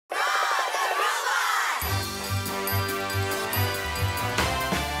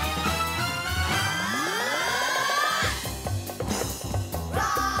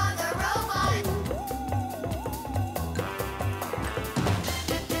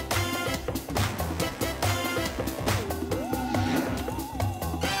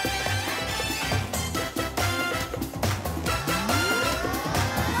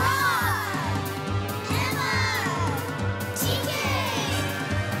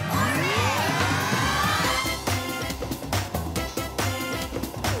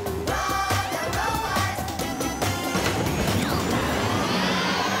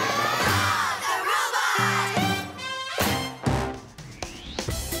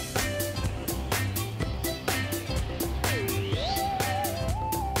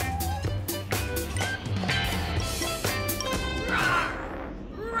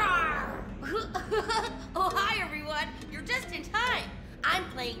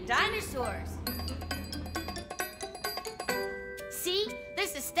meet dinosaurs. See,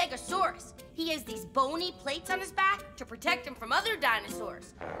 this is Stegosaurus. He has these bony plates on his back to protect him from other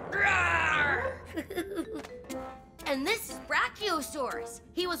dinosaurs. And this is Brachiosaurus.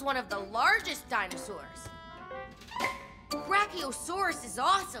 He was one of the largest dinosaurs. Brachiosaurus is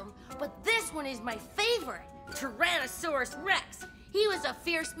awesome, but this one is my favorite, Tyrannosaurus Rex. He was a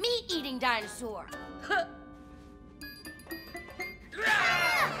fierce meat-eating dinosaur.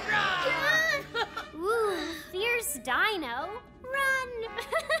 Ooh, fierce dino. Run!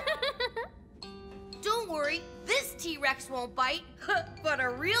 Don't worry, this T-Rex won't bite, but a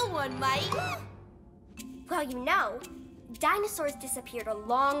real one might. Well, you know, dinosaurs disappeared a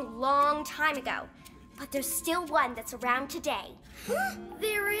long, long time ago, but there's still one that's around today.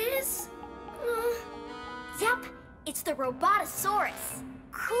 There is? Yep, it's the Robotosaurus.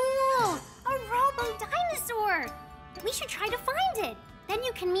 Cool! A robo-dinosaur! We should try to find it. Then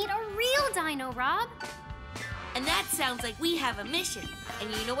you can meet a real dino, Rob. And that sounds like we have a mission.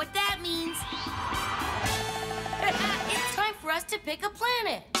 And you know what that means? It's time for us to pick a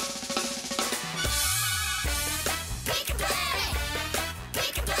planet. Pick a planet!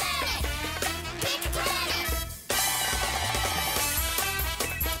 Pick a planet! Pick a planet!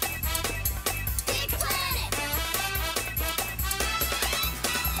 Pick a planet!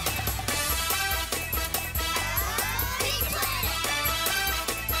 Pick a planet!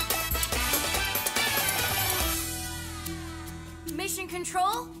 Mission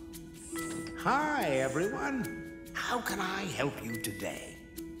Control? Hi, everyone. How can I help you today?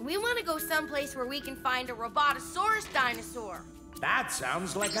 We want to go someplace where we can find a Robotosaurus dinosaur. That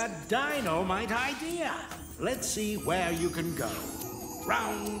sounds like a dynamite idea. Let's see where you can go.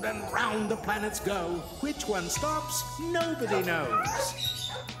 Round and round the planets go. Which one stops? Nobody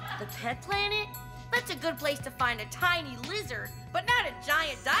knows. The pet planet? That's a good place to find a tiny lizard, but not a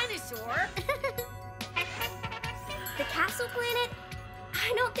giant dinosaur. The castle planet?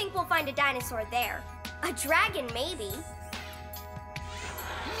 I don't think we'll find a dinosaur there. A dragon, maybe.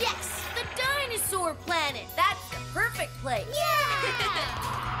 Yes, the dinosaur planet. That's the perfect place.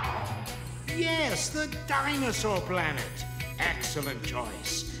 Yeah! Yes, the dinosaur planet. Excellent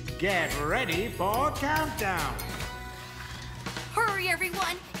choice. Get ready for countdown. Hurry,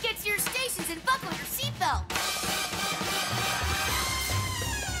 everyone. Get to your stations and buckle your seatbelt.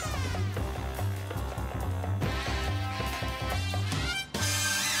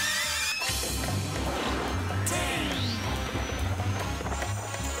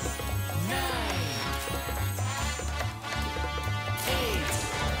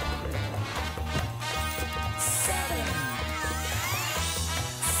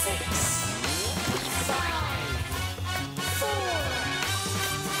 5, 4,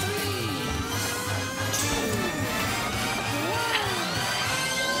 3, 2,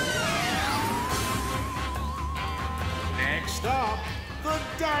 1. Next stop, the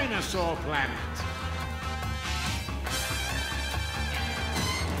dinosaur planet.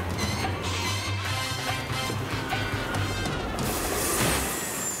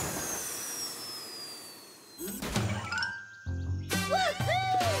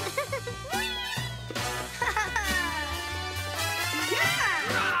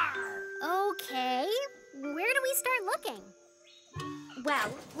 Okay, where do we start looking? Well,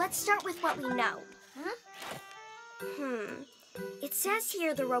 let's start with what we know. Huh? It says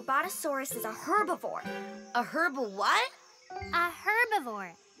here the Robotosaurus is a herbivore. A herbal what? A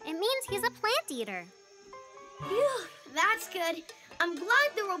herbivore. It means he's a plant eater. Phew, that's good. I'm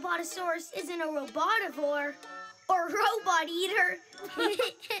glad the Robotosaurus isn't a robotivore or robot eater.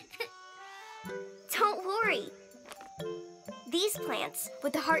 Don't worry. These plants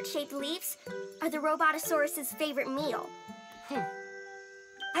with the heart-shaped leaves are the Robotosaurus's favorite meal.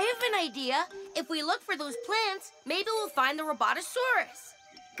 I have an idea. If we look for those plants, maybe we'll find the Robotosaurus.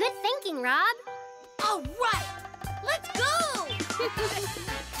 Good thinking, Rob. All right, let's go!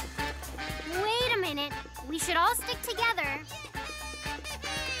 Wait a minute. We should all stick together.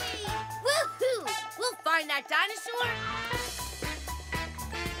 Woohoo! We'll find that dinosaur.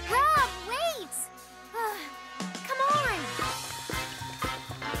 Rob, wait! Come on!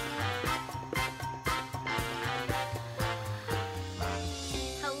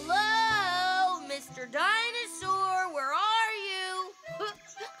 Hello, Mr. Dinosaur, where are you?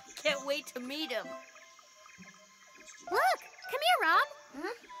 Can't wait to meet him. Look, come here, Rob.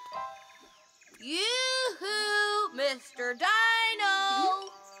 Yoo-hoo, Mr. Dino!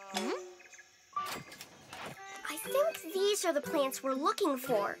 I think these are the plants we're looking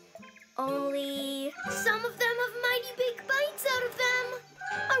for. Only... Some of them have mighty big bites out of them.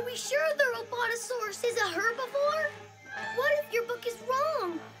 Are we sure the Robotosaurus is a herbivore? what if your book is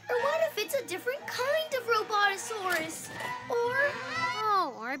wrong? Or what if it's a different kind of robotosaurus? Or...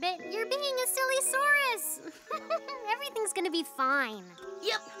 Oh, Orbit, you're being a silly saurus. Everything's gonna be fine.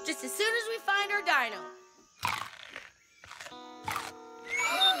 Yep, just as soon as we find our dino.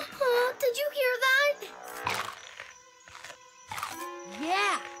 Did you hear that?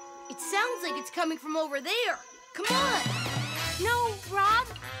 Yeah, it sounds like it's coming from over there. Come on. No, Rob,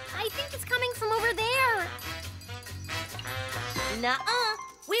 I think it's coming from over there. Nuh-uh,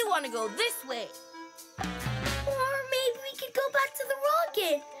 we want to go this way. Or maybe we could go back to the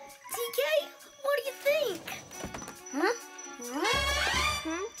rocket. TK, what do you think? Huh?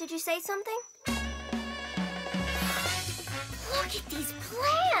 Did you say something? Look at these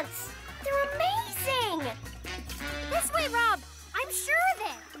plants! They're amazing! This way, Rob. I'm sure of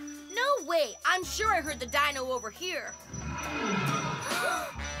it. No way, I'm sure I heard the dino over here.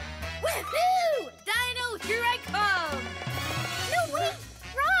 Woohoo! Dino, here I come! No, wait!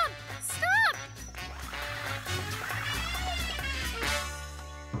 Rob, stop!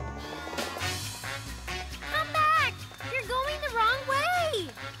 Come back! You're going the wrong way!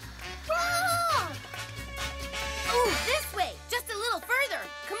 Rob! Oh, this way, just a little further.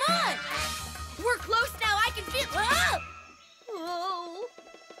 Come on! We're close now, I can feel... Oh! Whoa!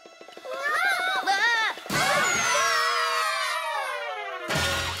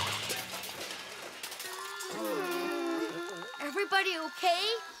 Everybody okay?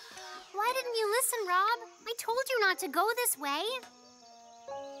 Why didn't you listen, Rob? I told you not to go this way.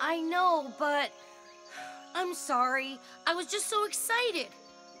 I know, but I'm sorry. I was just so excited.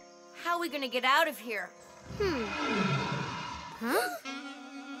 How are we gonna get out of here? Huh?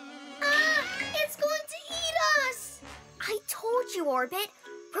 It's going to eat us! I told you, Orbit.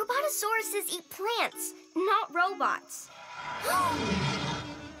 Robotosauruses eat plants, not robots.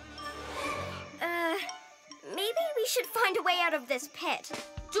 Maybe we should find a way out of this pit.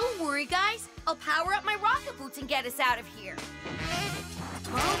 Don't worry, guys. I'll power up my rocket boots and get us out of here.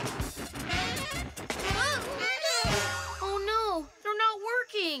 Oh no, they're not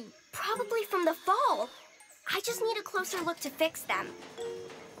working. Probably from the fall. I just need a closer look to fix them.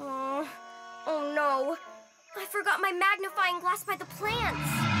 Oh no. I forgot my magnifying glass by the plants.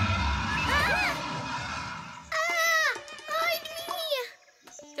 Hide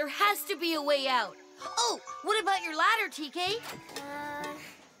me! There has to be a way out. Oh, what about your ladder, TK?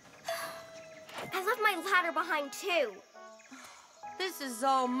 I left my ladder behind too. This is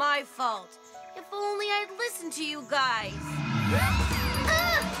all my fault. If only I'd listened to you guys.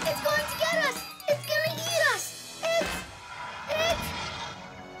 It's going to get us! It's gonna eat us! It's...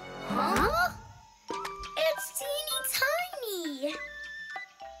 Huh? It's teeny tiny!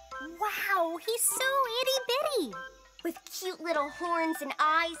 Wow, he's so itty-bitty. With cute little horns and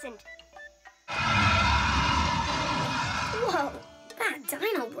eyes and... Whoa, that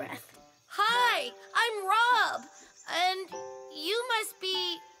dino breath. Hi, I'm Rob. And you must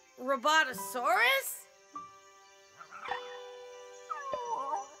be Robotosaurus?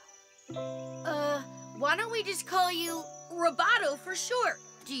 Why don't we just call you Roboto for short?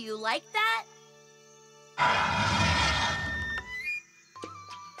 Do you like that?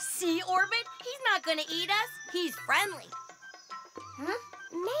 See, Orbit? He's not gonna eat us. He's friendly. Huh?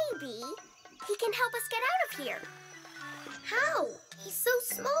 Maybe he can help us get out of here. How? He's so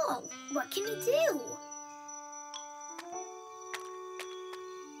small. What can he do?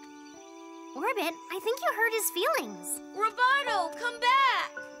 Orbit, I think you hurt his feelings. Roboto, come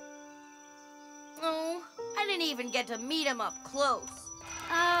back! Oh, I didn't even get to meet him up close.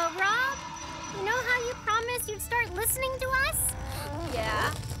 Rob, you know how you promised you'd start listening to us?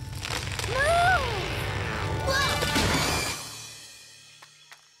 Yeah? Move! Whoa!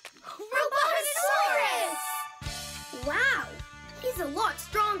 Robotosaurus! Wow, he's a lot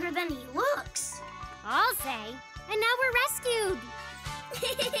stronger than he looks. I'll say. And now we're rescued.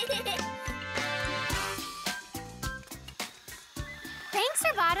 Thanks,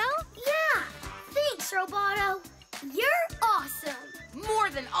 Roboto. Yeah, thanks, Roboto. You're awesome. More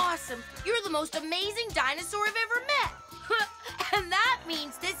than awesome. You're the most amazing dinosaur I've ever met. And that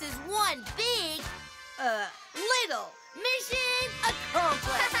means this is one big, little mission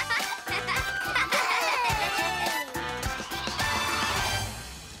accomplished.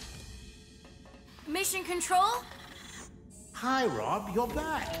 Mission control? Hi, Rob, you're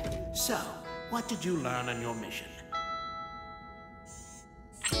back. So, what did you learn on your mission?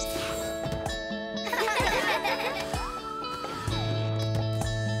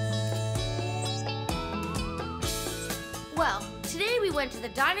 Well, today we went to the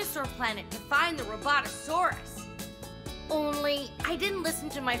dinosaur planet to find the Robotosaurus. Only I didn't listen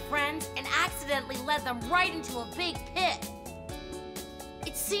to my friends and accidentally led them right into a big pit.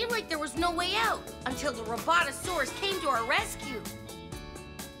 seemed like there was no way out until the robotosaurus came to our rescue.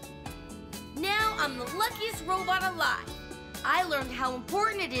 Now I'm the luckiest robot alive. I learned how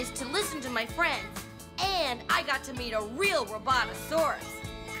important it is to listen to my friends, and I got to meet a real robotosaurus.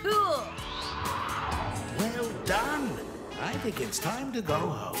 Cool. Well done. I think it's time to go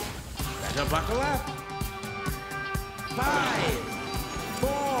home. Better buckle up. 5,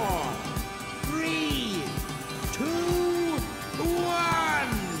 4, 3, 2, 1.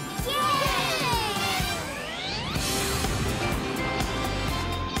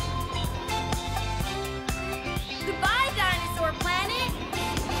 Goodbye, Dinosaur Planet.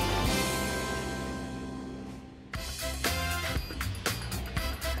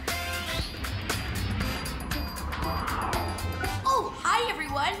 Oh, hi,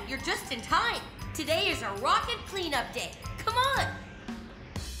 everyone. You're just in time. Today is a rocket cleanup day. Come on.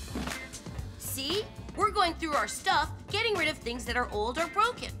 See? We're going through our stuff, getting rid of things that are old or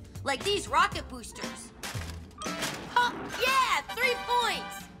broken, like these rocket boosters. Huh, yeah, 3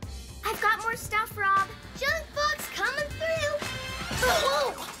 points. I've got more stuff, Rob. Junk box coming through.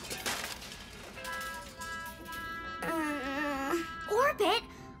 Orbit,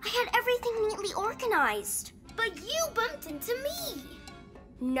 I had everything neatly organized. But you bumped into me.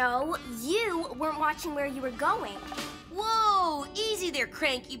 No, you weren't watching where you were going. Whoa, easy there,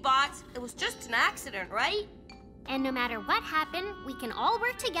 cranky bots. It was just an accident, right? And no matter what happened, we can all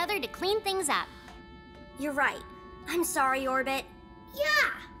work together to clean things up. You're right. I'm sorry, Orbit.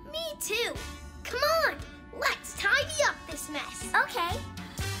 Yeah, me too. Come on, let's tidy up this mess. Okay.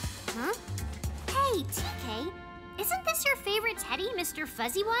 Huh? Hey, TK, isn't this your favorite teddy, Mr.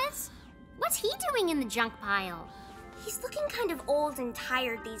 Fuzzy Wuzz? What's he doing in the junk pile? He's looking kind of old and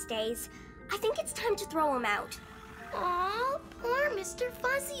tired these days. I think it's time to throw him out. Aw, poor Mr.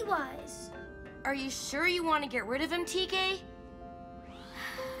 Fuzzy Wuzz. Are you sure you want to get rid of him, TK?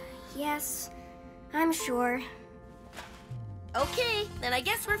 Yes, I'm sure. Okay, then I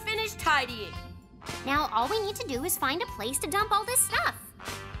guess we're finished tidying. Now all we need to do is find a place to dump all this stuff.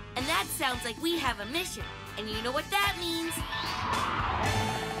 And that sounds like we have a mission. And you know what that means?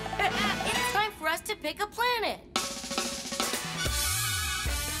 It's time for us to pick a planet.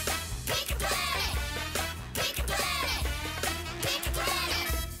 Pick a planet. Pick a planet. Pick a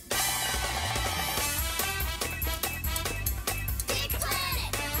planet. Pick a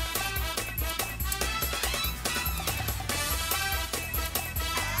planet.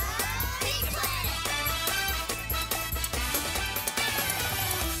 Pick a planet.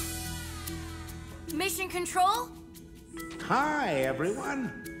 Mission Control? Hi,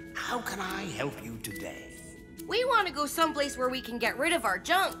 everyone. How can I help you today? We want to go someplace where we can get rid of our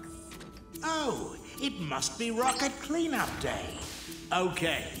junk. Oh, it must be Rocket Cleanup Day.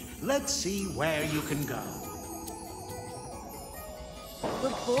 Okay, let's see where you can go. The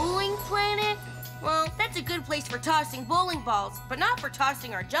bowling planet? Well, that's a good place for tossing bowling balls, but not for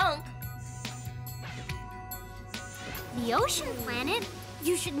tossing our junk. The ocean planet?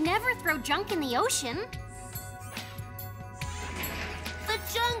 You should never throw junk in the ocean. The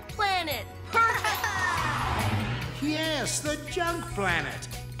junk planet! Yes, the Junk Planet.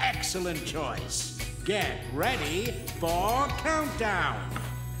 Excellent choice. Get ready for countdown.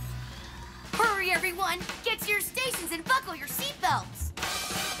 Hurry, everyone! Get to your stations and buckle your seatbelts!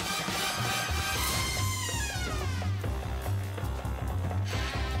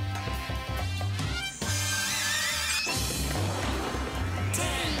 2, 1.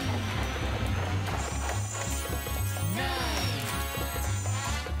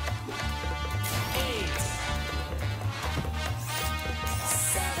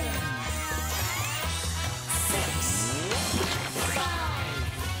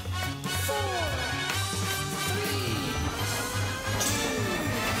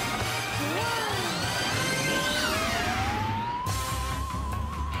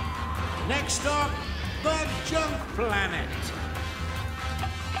 Next stop, the Junk Planet.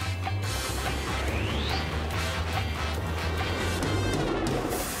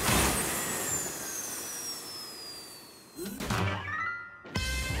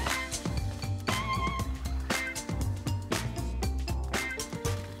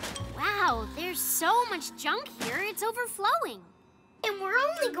 Wow, there's so much junk here, it's overflowing. And we're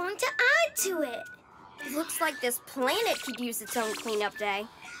only going to add to it. Looks like this planet could use its own cleanup day.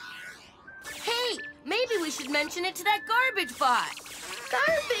 Hey, maybe we should mention it to that garbage bot.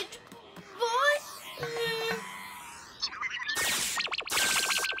 Garbage bot?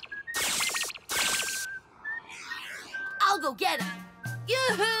 I'll go get him.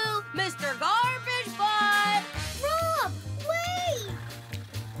 Yoo-hoo, Mr. Garbage Bot! Rob, wait!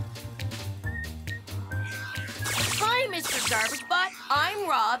 Hi, Mr. Garbage Bot. I'm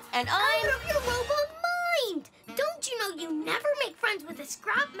Rob, and I'm... Out of your robot mind! Don't you know you never make friends with a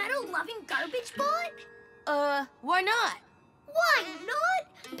scrap metal-loving garbage bot? Why not? Why not?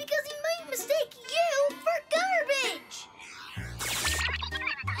 Because he might mistake you for garbage!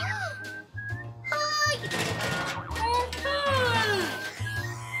 Hi!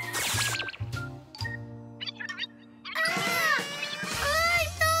 Ah!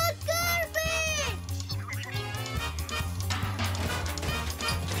 I'm not garbage!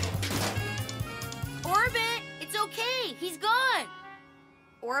 Orbit, it's okay. He's gone.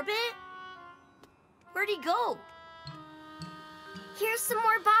 Orbit? Where'd he go? Here's some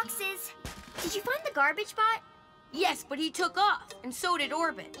more boxes. Did you find the garbage bot? Yes, but he took off, and so did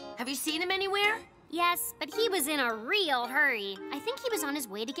Orbit. Have you seen him anywhere? Yes, but he was in a real hurry. I think he was on his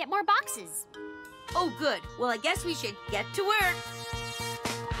way to get more boxes. Oh, good. Well, I guess we should get to work.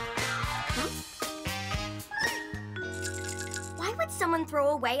 Why would someone throw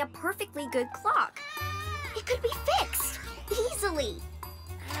away a perfectly good clock? It could be fixed easily.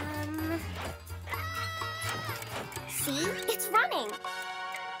 See? It's running.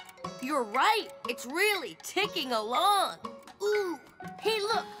 You're right. It's really ticking along. Ooh. Hey,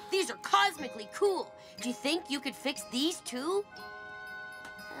 look. These are cosmically cool. Do you think you could fix these too?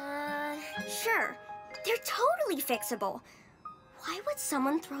 Sure. They're totally fixable. Why would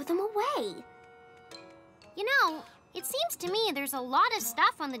someone throw them away? You know, it seems to me there's a lot of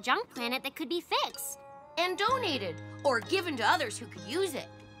stuff on the junk planet that could be fixed. And donated, or given to others who could use it.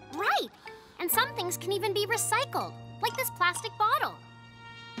 Right. And some things can even be recycled, like this plastic bottle.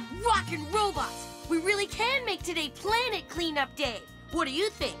 Rockin' robots! We really can make today Planet Cleanup Day. What do you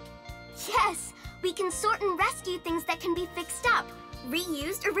think? Yes, we can sort and rescue things that can be fixed up,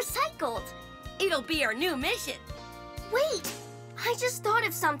 reused, or recycled. It'll be our new mission. Wait, I just thought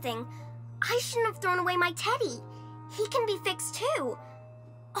of something. I shouldn't have thrown away my teddy. He can be fixed too.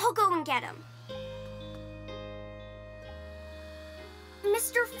 I'll go and get him.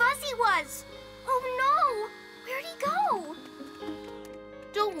 Mr. Fuzzy was. Oh no, where'd he go?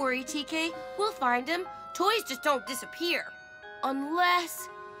 Don't worry, TK. We'll find him. Toys just don't disappear. Unless...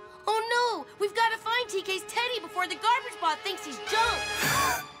 Oh no! We've got to find TK's teddy before the garbage bot thinks he's junk.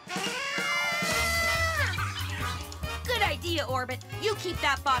 Good idea, Orbit. You keep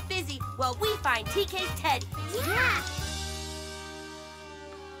that bot busy while we find TK's teddy. Yeah!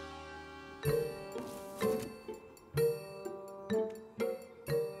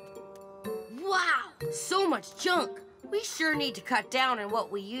 Wow! So much junk. We sure need to cut down on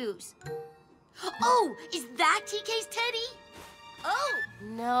what we use. Oh! Is that TK's teddy? Oh!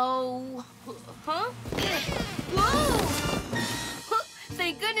 No. Huh? Whoa!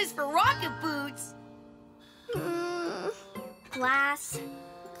 Thank goodness for rocket boots. Glass,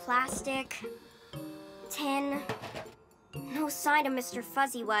 plastic, tin. No sign of Mr.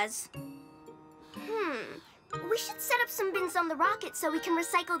 Fuzzy was. We should set up some bins on the rocket so we can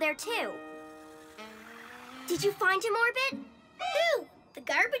recycle there too. Did you find him, Orbit? Who? The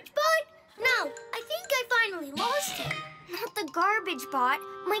garbage bot? No, I think I finally lost him. Not the garbage bot,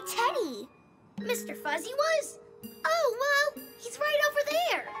 my teddy. Mr. Fuzzy was? Oh, well, he's right over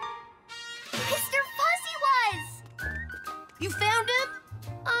there. Mr. Fuzzy was! You found him?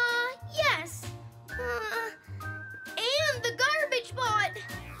 Yes. And the garbage bot.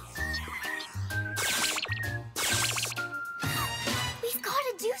 We've got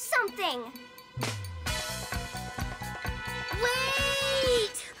to do something.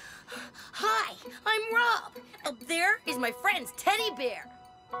 Wait! Hi, I'm Rob. Up there is my friend's teddy bear.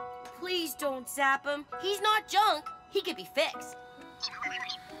 Please don't zap him. He's not junk. He can be fixed.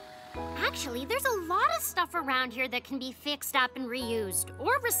 Actually, there's a lot of stuff around here that can be fixed up and reused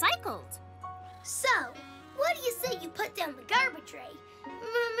or recycled. So, what do you say you put down the garbage tray?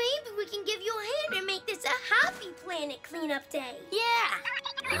 Maybe we can give you a hand and make this a happy planet cleanup day. Yeah!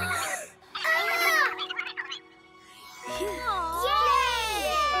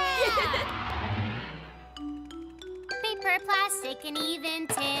 Paper, plastic, and even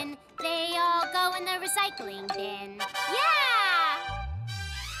tin, they all go in the recycling bin. Yeah!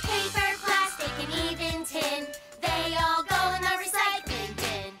 Paper, plastic, and even tin, they all go in the recycling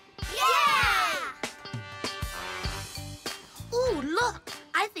bin. Yeah! Ooh, look!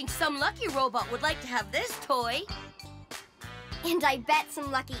 I think some lucky robot would like to have this toy. And I bet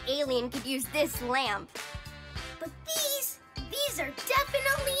some lucky alien could use this lamp. But these are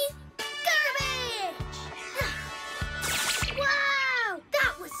definitely garbage! Wow,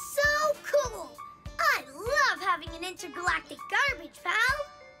 that was so cool! I love having an intergalactic garbage pal.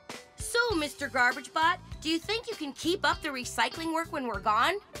 So, Mr. Garbage Bot, do you think you can keep up the recycling work when we're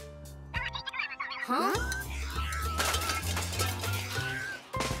gone? Huh?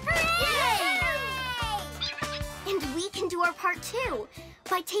 part too,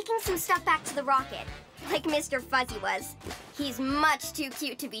 by taking some stuff back to the rocket, like Mr. Fuzzy was. He's much too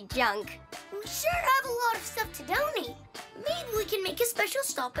cute to be junk. We sure have a lot of stuff to donate. Maybe we can make a special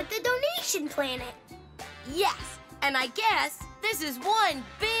stop at the donation planet. Yes, and I guess this is one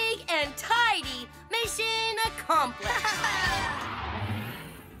big and tidy mission accomplished.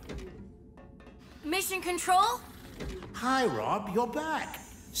 Mission Control? Hi, Rob, you're back.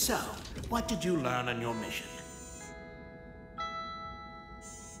 So, what did you learn on your mission?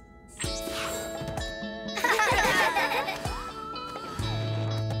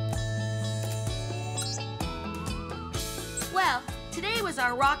 Well, today was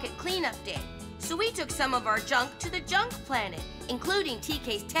our rocket cleanup day, so we took some of our junk to the junk planet, including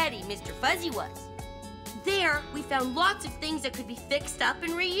TK's teddy, Mr. Fuzzy was. There, we found lots of things that could be fixed up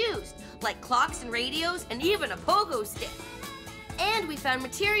and reused, like clocks and radios and even a pogo stick. And we found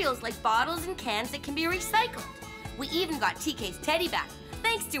materials like bottles and cans that can be recycled. We even got TK's teddy back,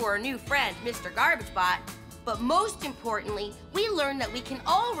 thanks to our new friend, Mr. Garbage-Bot. But most importantly, we learned that we can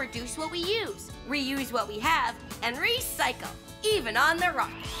all reduce what we use, reuse what we have, and recycle, even on the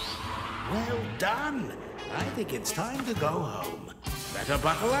rocket. Well done. I think it's time to go home. Better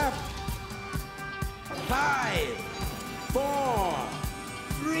buckle up. 5, 4,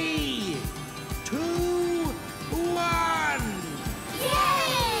 3, 2, 1.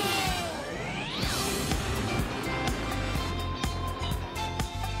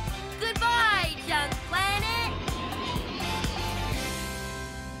 Goodbye, Junk Planet!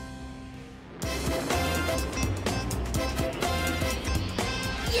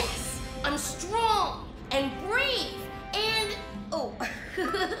 Yes! I'm strong and brave and... Oh,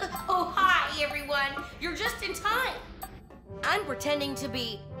 oh, hi, everyone. You're just in time. I'm pretending to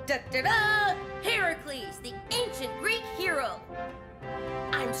be... Da-da-da! Heracles, the ancient Greek hero.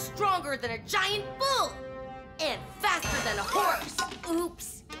 I'm stronger than a giant bull and faster than a horse.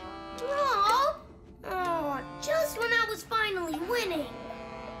 Oops. Rob? Oh, just when I was finally winning.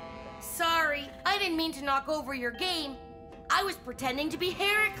 Sorry, I didn't mean to knock over your game. I was pretending to be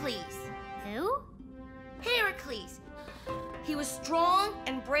Heracles. Who? Heracles. He was strong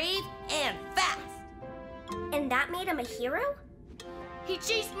and brave and fast. And that made him a hero? He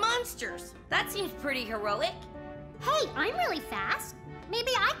chased monsters. That seems pretty heroic. Hey, I'm really fast.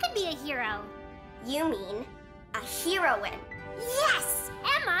 Maybe I could be a hero. You mean a heroine. Yes!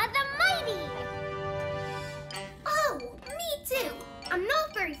 Emma the Mighty! Oh, me too. I'm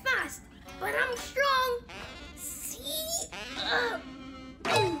not very fast, but I'm strong. See?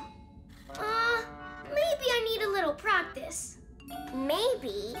 Maybe I need a little practice.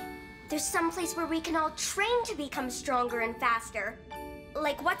 Maybe there's some place where we can all train to become stronger and faster.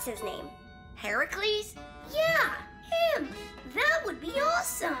 Like what's his name? Heracles? Yeah, him. That would be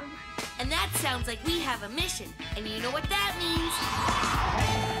awesome. And that sounds like we have a mission. And you know what that means?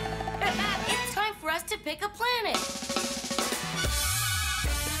 It's time for us to pick a planet.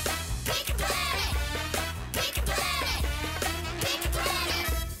 Pick a planet! Pick a planet! Pick a planet!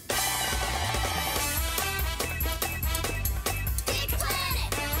 Pick a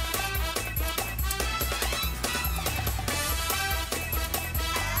planet!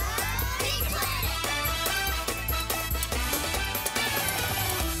 Pick a planet!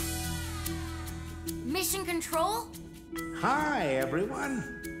 Mission Control? Hi,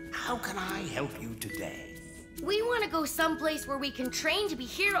 everyone. How can I help you today? We want to go someplace where we can train to be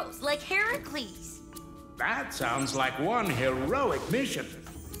heroes, like Heracles. That sounds like one heroic mission.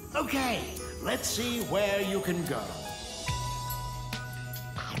 Okay, let's see where you can go.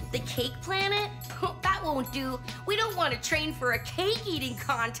 The cake planet? That won't do. We don't want to train for a cake eating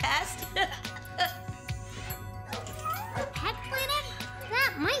contest. A pet planet?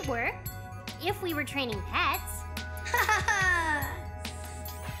 That might work. If we were training pets.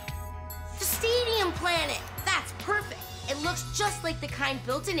 The stadium planet. That's perfect. It looks just like the kind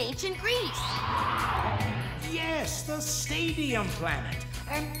built in ancient Greece. Yes, the Stadium Planet.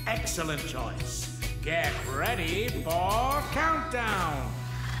 An excellent choice. Get ready for countdown.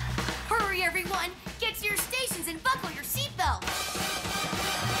 Hurry, everyone. Get to your stations and buckle your seatbelts.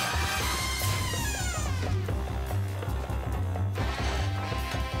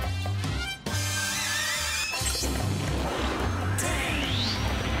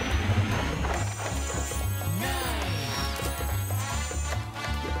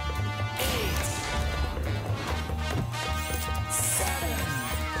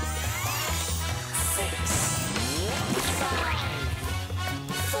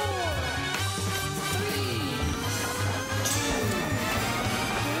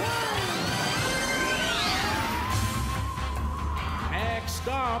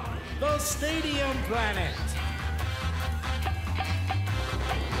 Stop the Stadium Planet.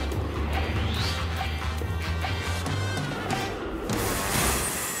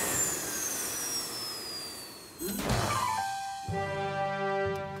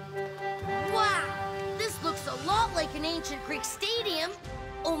 ancient Greek stadium,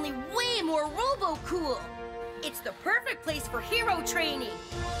 only way more robo-cool. It's the perfect place for hero training.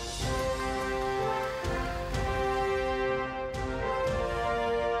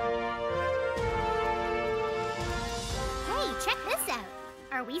 Hey, check this out.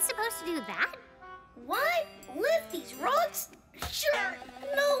 Are we supposed to do that? What? Lift these rocks? Sure.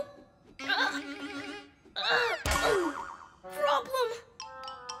 No. Problem.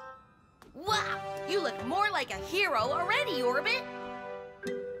 Wow, you look more like a hero already, Orbit.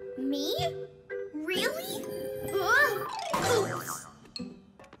 Me? Really? Oops.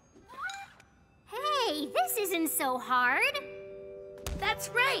 Hey, this isn't so hard. That's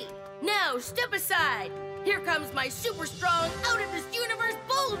right. Now, step aside. Here comes my super strong, out-of-this-universe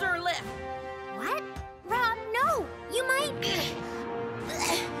boulder lift. What? Rob, no! You might...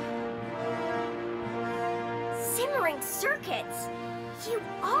 Simmering circuits. You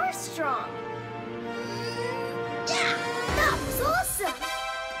are strong. Yeah, that was awesome.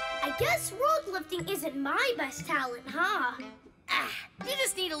 I guess rock lifting isn't my best talent, huh? You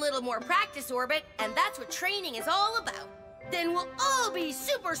just need a little more practice, Orbit, and that's what training is all about. Then we'll all be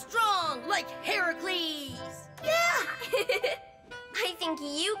super strong, like Heracles. Yeah! I think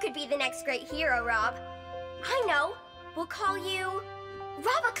you could be the next great hero, Rob. I know. We'll call you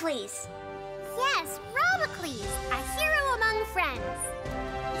Robocles. Yes, Robocles, a hero among friends.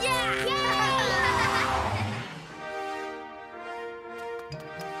 Yeah!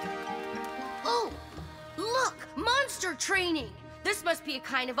 Oh, look, monster training. This must be a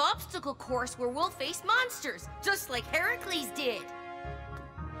kind of obstacle course where we'll face monsters, just like Heracles did.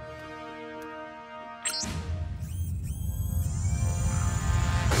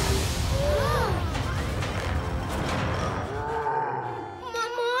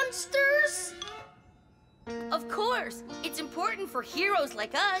 Monsters? Of course, it's important for heroes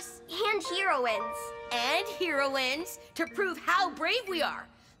like us And heroines. and heroines to prove how brave we are.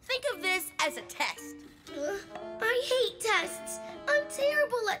 Think of this as a test. I hate tests. I'm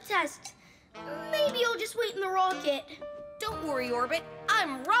terrible at tests. Maybe I'll just wait in the rocket. Don't worry, Orbit.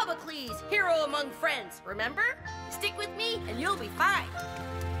 I'm Robocles, hero among friends, remember? Stick with me and you'll be fine.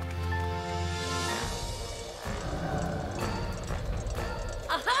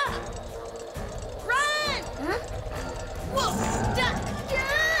 Aha! Run! Huh? Whoa! Duck!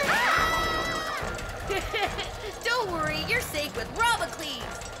 Don't worry, you're safe with Robocles.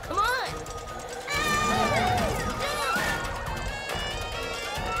 Come on!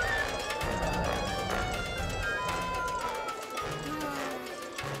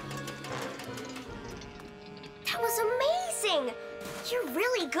 That was amazing. You're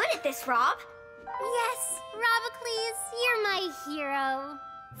really good at this, Rob. Yes, Robocles, you're my hero.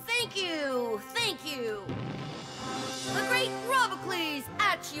 Thank you! Thank you! The great Robocles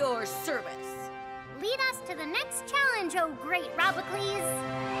at your service. Lead us to the next challenge, oh great Robocles.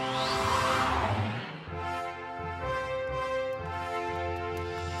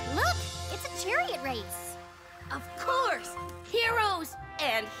 Look, it's a chariot race. Of course! Heroes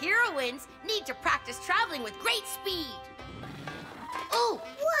and heroines need to practice traveling with great speed. Oh,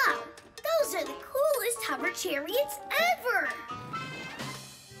 wow! Those are the coolest hover chariots ever!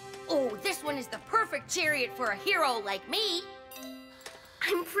 Oh, this one is the perfect chariot for a hero like me.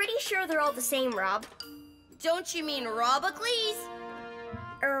 I'm pretty sure they're all the same, Rob. Don't you mean Robocles?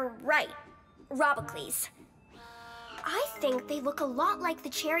 Right. Robocles. I think they look a lot like the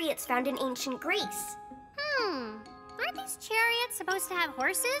chariots found in ancient Greece. Aren't these chariots supposed to have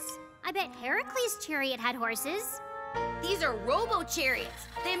horses? I bet Heracles' chariot had horses. These are robo-chariots.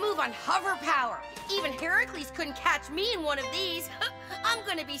 They move on hover power. Even Heracles couldn't catch me in one of these. I'm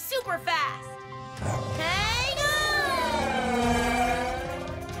gonna be super fast. Hang on!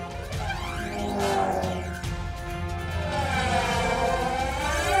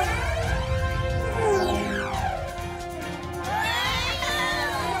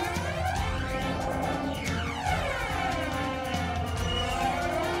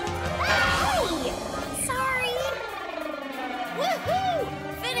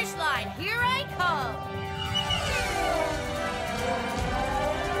 Finish line, here I come.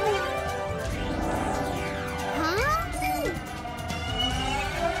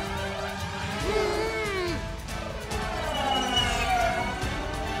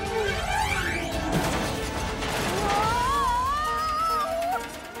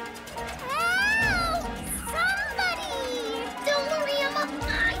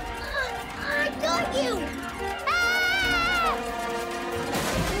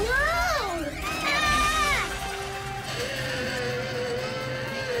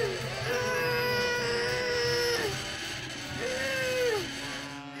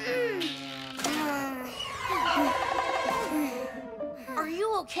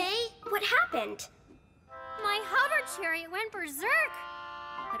 What happened? My hover chariot went berserk,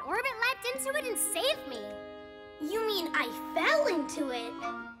 but Orbit leapt into it and saved me. You mean I fell into it?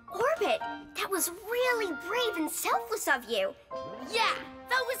 Orbit, that was really brave and selfless of you. Yeah,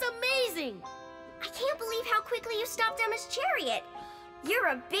 that was amazing. I can't believe how quickly you stopped Emma's chariot. You're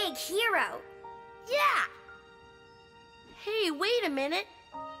a big hero. Yeah. Hey, wait a minute.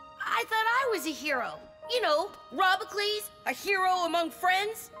 I thought I was a hero. You know, Robocles, a hero among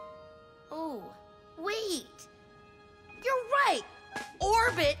friends. Oh, wait. You're right.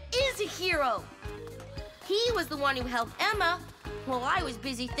 Orbit is a hero. He was the one who helped Emma. While I was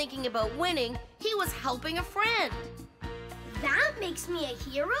busy thinking about winning, he was helping a friend. That makes me a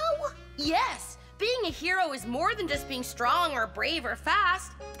hero? Yes, being a hero is more than just being strong or brave or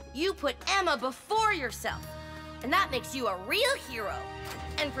fast. You put Emma before yourself, and that makes you a real hero.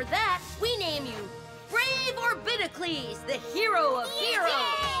 And for that, we name you Brave Orbitocles, the hero of heroes.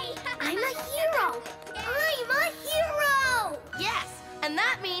 Yay! I'm a hero! I'm a hero! Yes, and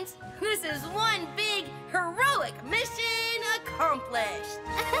that means this is one big heroic mission accomplished.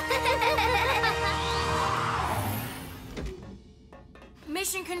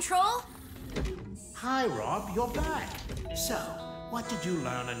 Mission Control? Hi, Rob, you're back. So, what did you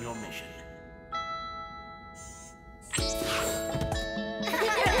learn on your mission?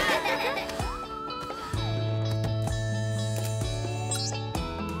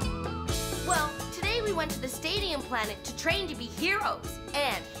 Well, today we went to the stadium planet to train to be heroes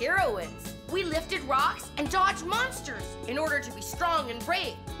and heroines. We lifted rocks and dodged monsters in order to be strong and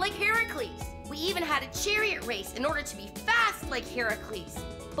brave, like Heracles. We even had a chariot race in order to be fast like Heracles.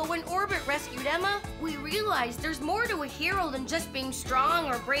 But when Orbit rescued Emma, we realized there's more to a hero than just being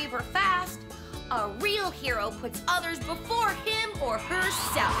strong or brave or fast. A real hero puts others before him or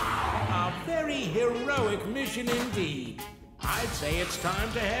herself. A very heroic mission indeed. I'd say it's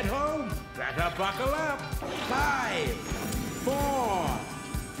time to head home. Better buckle up. 5, 4,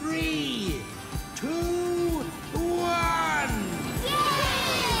 3, 2, 1.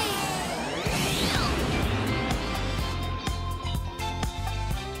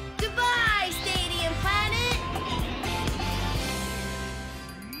 Goodbye, Stadium Planet!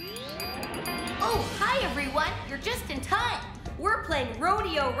 Oh, hi everyone! You're just in time. We're playing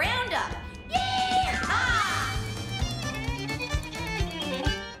Rodeo Roundup. Yee-haw!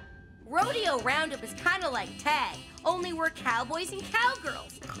 Rodeo Roundup is kind of like tag, only we're cowboys and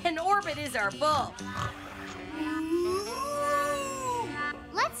cowgirls, and Orbit is our bull.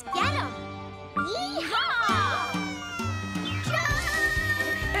 Let's get him! Yeehaw!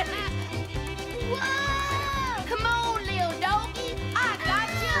 Whoa! Come on, little doggy, I got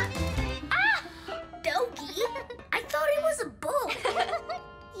you. Ah! Donkey? I thought it was a bull.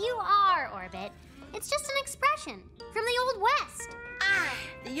 You are, Orbit. It's just an expression from the Old West.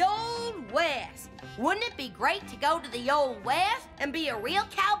 The Old West. Wouldn't it be great to go to the Old West and be a real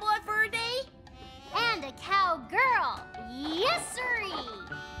cowboy for a day? And a cowgirl. Yes, sirree.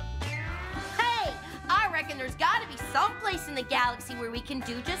 Hey, I reckon there's got to be some place in the galaxy where we can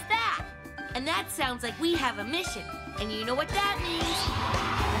do just that. And that sounds like we have a mission. And you know what that means?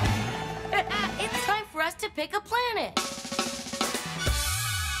 It's time for us to pick a planet.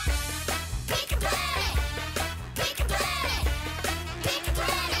 Pick a planet! Pick a planet! Pick a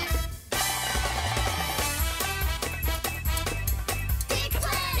planet! Pick a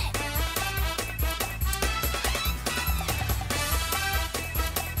planet!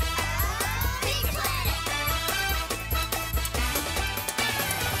 Pick a planet!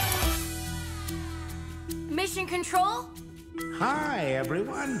 Mission Control? Hi,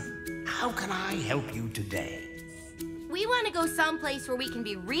 everyone. How can I help you today? We want to go someplace where we can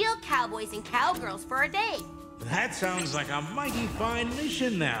be real cowboys and cowgirls for a day. That sounds like a mighty fine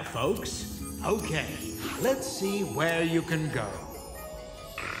mission there, folks. Okay, let's see where you can go.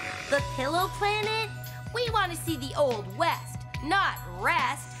 The Pillow Planet? We want to see the Old West, not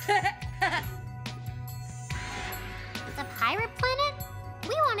rest. The Pirate Planet?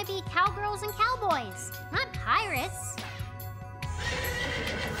 We want to be cowgirls and cowboys, not pirates.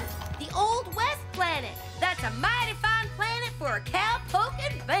 The Old West Planet. That's a mighty fine planet for a cowpoke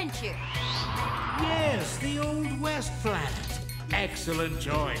adventure. Yes, the Old West planet. Excellent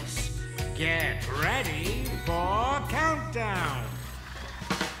choice. Get ready for countdown.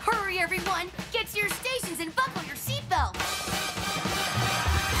 Hurry, everyone. Get to your stations and buckle your seatbelts.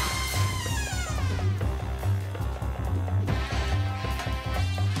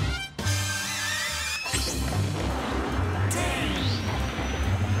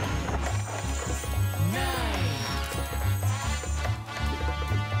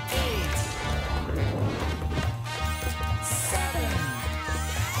 6, 5, 4, 3,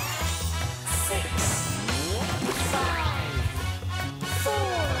 2, 1.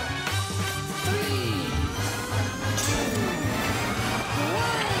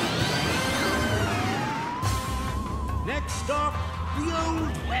 the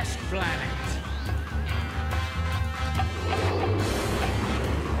Old West planet.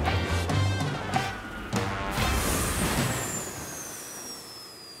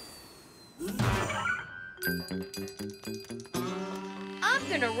 I'm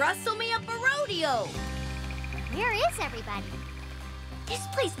gonna rustle me up a rodeo. Where is everybody? This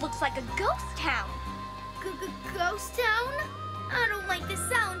place looks like a ghost town. Ghost town? I don't like the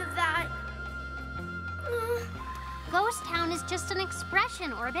sound of that. Ghost town is just an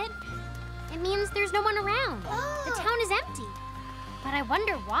expression, Orbit. It means there's no one around. The town is empty. But I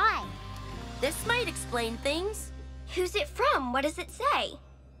wonder why. This might explain things. Who's it from? What does it say?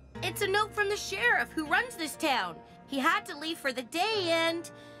 It's a note from the sheriff who runs this town. He had to leave for the day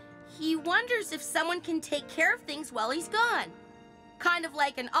and he wonders if someone can take care of things while he's gone. Kind of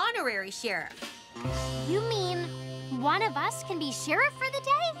like an honorary sheriff. You mean one of us can be sheriff for the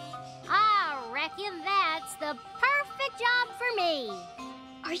day? I reckon that's the perfect job for me.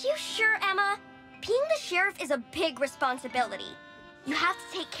 Are you sure, Emma? Being the sheriff is a big responsibility. You have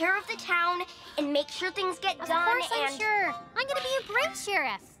to take care of the town and make sure things get done. Of course I'm sure. I'm gonna be a great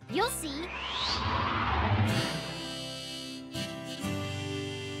sheriff. You'll see.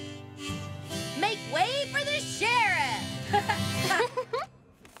 Make way for the sheriff!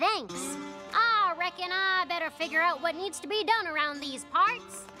 Thanks. I reckon I better figure out what needs to be done around these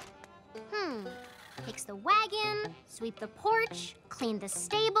parts. Fix the wagon, sweep the porch, clean the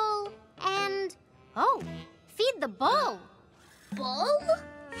stable, and... oh, feed the bull. Bull?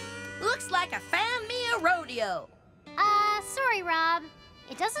 Looks like I found me a rodeo. Sorry, Rob.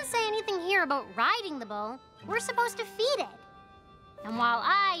 It doesn't say anything here about riding the bull. We're supposed to feed it. And while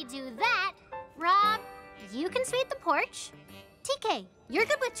I do that, Rob, you can sweep the porch. TK, you're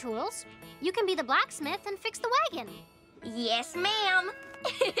good with tools. You can be the blacksmith and fix the wagon. Yes, ma'am.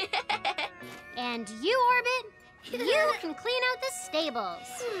 And you, Orbit, you can clean out the stables.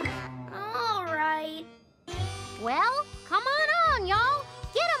 All right. Well, come on, y'all.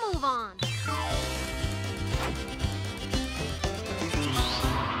 Get a move on.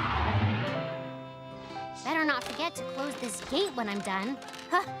 Better not forget to close this gate when I'm done.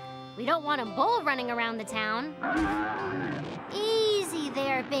 Huh, we don't want a bull running around the town. Easy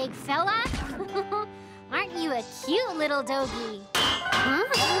there, big fella. Aren't you a cute little doggy? Huh?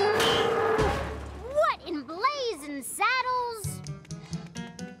 What in blazing saddles?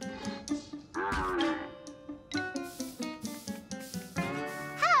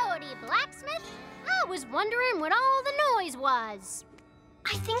 Howdy, blacksmith. I was wondering what all the noise was.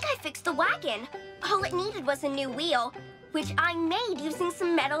 I think I fixed the wagon. All it needed was a new wheel, which I made using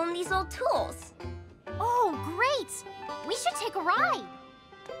some metal and these old tools. Oh, great. We should take a ride.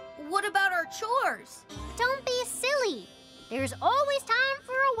 What about our chores? Don't be silly. There's always time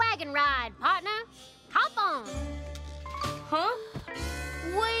for a wagon ride, partner. Hop on. Huh?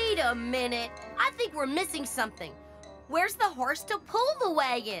 Wait a minute. I think we're missing something. Where's the horse to pull the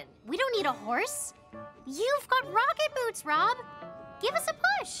wagon? We don't need a horse. You've got rocket boots, Rob. Give us a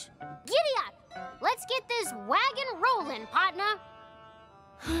push. Giddy up. Let's get this wagon rolling, partner.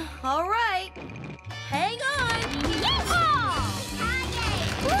 All right. Hang on. Yeehaw!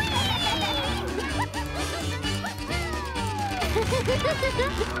 Whoa!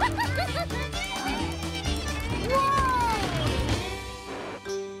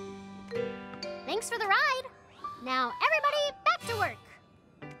 Thanks for the ride. Now, everybody, back to work.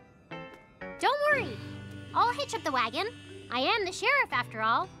 Don't worry. I'll hitch up the wagon. I am the sheriff, after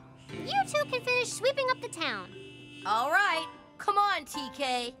all. You two can finish sweeping up the town. All right. Come on,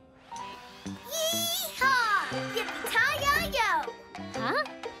 TK. Yeehaw! Yippee-ki-yo-yo! Huh?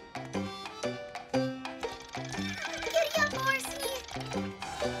 Giddy up, horsey!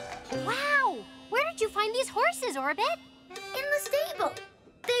 Wow! Where did you find these horses, Orbit? In the stable.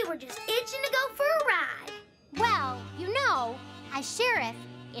 They were just itching to go for a ride. Well, you know, as sheriff,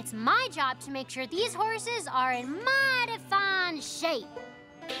 it's my job to make sure these horses are in mighty fine shape.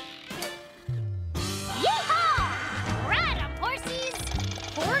 Yeehaw! Ride 'em, horsies!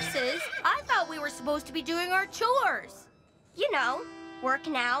 Horses? I thought we were supposed to be doing our chores. You know, work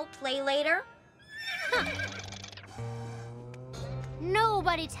now, play later. Huh.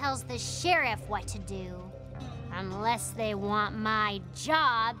 Nobody tells the sheriff what to do. Unless they want my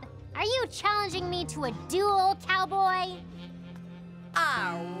job. Are you challenging me to a duel, cowboy?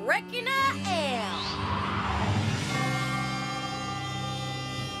 I reckon I am.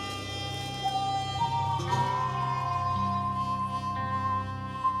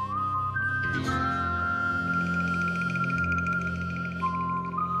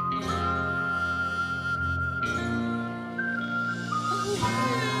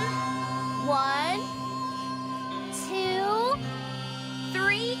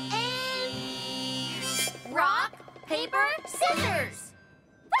 paper, scissors!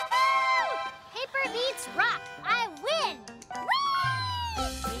 Woohoo! Paper beats rock. I win! Whee!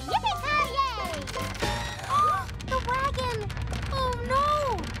 Yippee-ki-yay! The wagon! Oh,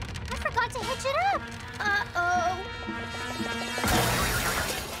 no! I forgot to hitch it up. Uh-oh.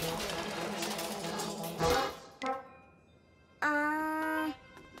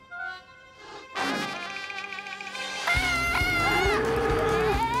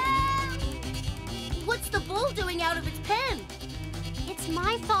 What's the bull doing out of its pen? It's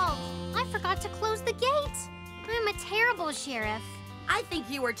my fault. I forgot to close the gate. I'm a terrible sheriff. I think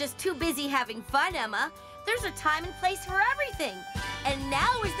you were just too busy having fun, Emma. There's a time and place for everything. And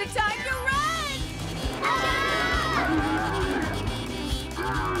now is the time to run!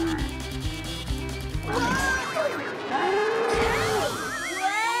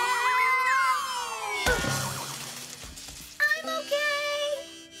 I'm okay.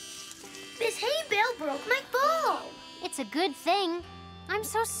 This hay bale broke my ball. It's a good thing. I'm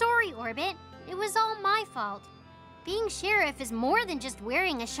so sorry, Orbit. It was all my fault. Being sheriff is more than just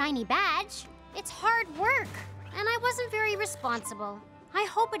wearing a shiny badge. It's hard work, and I wasn't very responsible. I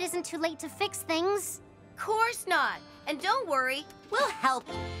hope it isn't too late to fix things. Course not. And don't worry, we'll help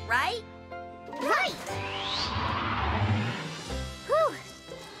you, right? Right! Whew!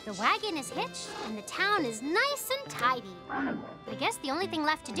 The wagon is hitched, and the town is nice and tidy. I guess the only thing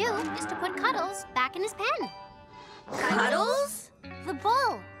left to do is to put Cuddles back in his pen. Cuddles? The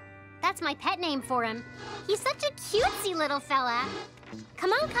bull. That's my pet name for him. He's such a cutesy little fella.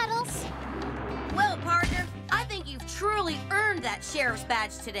 Come on, Cuddles. Well, partner, I think you've truly earned that sheriff's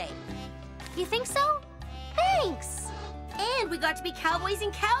badge today. You think so? Thanks. And we got to be cowboys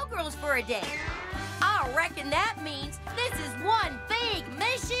and cowgirls for a day. I reckon that means this is one big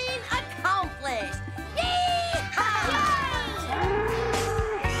mission accomplished. Yee-haw!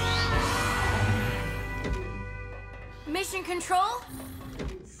 Mission control?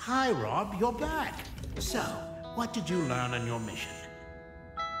 Hi, Rob, you're back. So, what did you learn on your mission?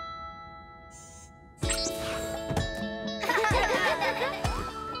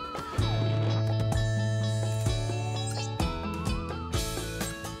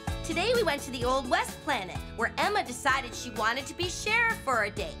 Today we went to the Old West planet, where Emma decided she wanted to be sheriff for a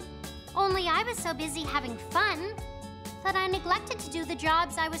day. Only I was so busy having fun that I neglected to do the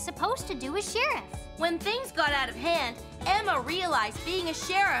jobs I was supposed to do as sheriff. When things got out of hand, Emma realized being a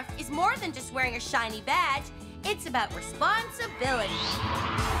sheriff is more than just wearing a shiny badge. It's about responsibility.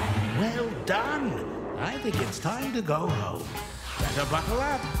 Well done. I think it's time to go home. Better buckle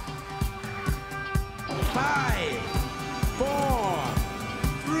up. 5, 4,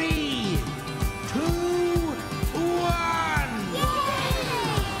 3, 2, 1.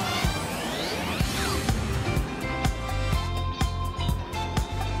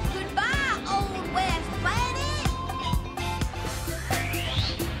 Goodbye, Old West planet!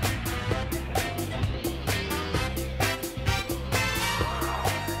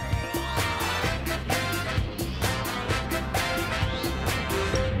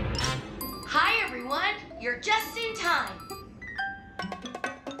 Hi, everyone. You're just in time.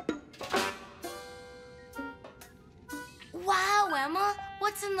 Wow, Emma,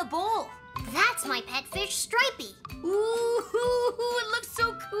 what's in the bowl? That's my pet fish, Stripey. Ooh, it looks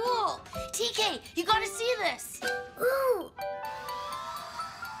so cool. TK, you gotta see this. Ooh,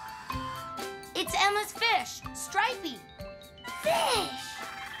 It's Emma's fish, Stripey. fish.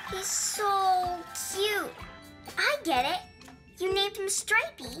 He's so cute. I get it. You named him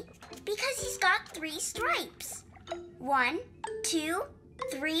Stripey because he's got 3 stripes. 1, 2,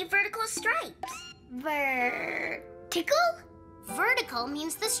 3 vertical stripes. Vertical? Vertical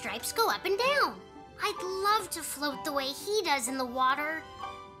means the stripes go up and down. I'd love to float the way he does in the water.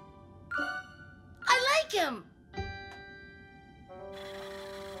 I like him.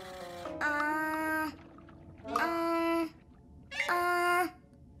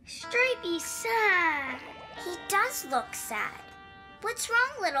 Stripey's sad. He does look sad. What's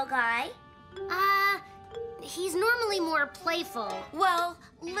wrong, little guy? He's normally more playful. Well,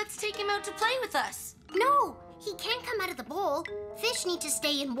 let's take him out to play with us. No, he can't come out of the bowl. Fish need to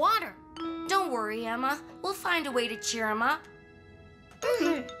stay in water. Don't worry, Emma. We'll find a way to cheer him up.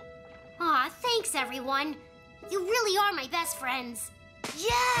 Aw, thanks, everyone. You really are my best friends.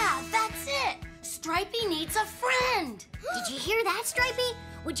 Yeah, that's it. Stripey needs a friend. Did you hear that, Stripey?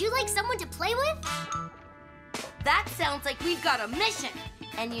 Would you like someone to play with? That sounds like we've got a mission.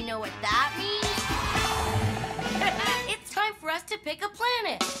 And you know what that means? It's time for us to pick a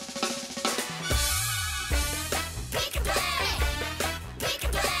planet. Pick a planet! Pick a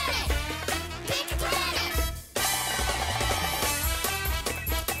planet! Pick a planet!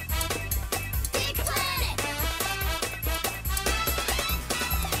 Pick a planet!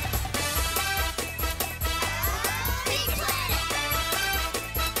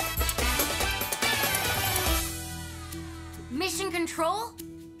 Patrol.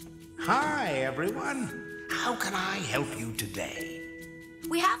 Hi, everyone. How can I help you today?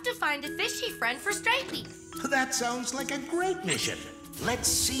 We have to find a fishy friend for Stripey. That sounds like a great mission. Let's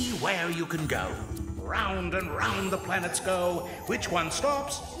see where you can go. Round and round the planets go. Which one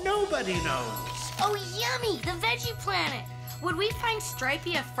stops, nobody knows. Oh, yummy! The veggie planet. Would we find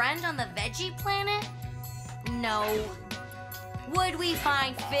Stripey a friend on the veggie planet? No. Would we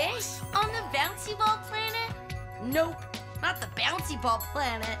find fish on the bouncy ball planet? Nope, not the bouncy ball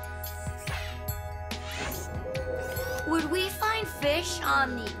planet. Would we find fish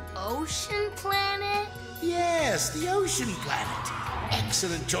on the ocean planet? Yes, the ocean planet.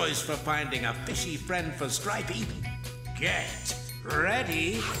 Excellent choice for finding a fishy friend for Stripey. Get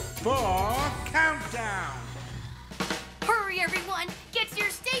ready for countdown. Hurry, everyone! Get to your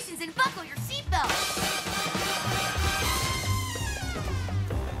stations and buckle your seatbelts!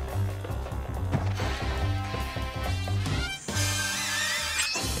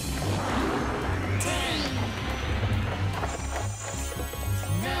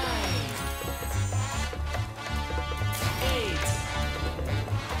 9, 8,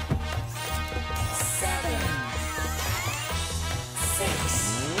 7, 6,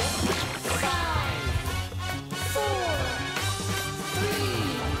 5, 4, 3,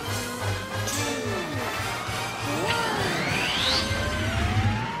 2,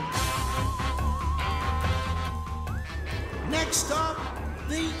 1. Next stop,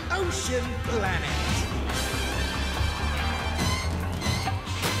 the ocean planet.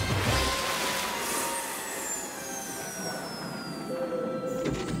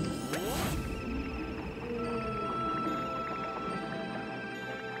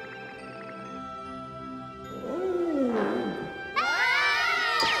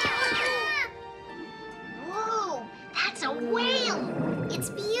 Whoa, that's a whale. It's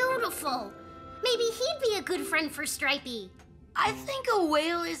beautiful. Maybe he'd be a good friend for Stripey. I think a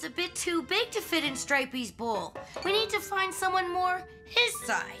whale is a bit too big to fit in Stripey's bowl. We need to find someone more his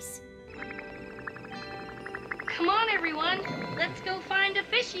size. Come on, everyone. Let's go find a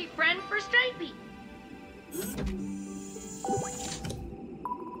fishy friend for Stripey.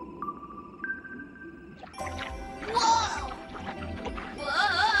 Whoa!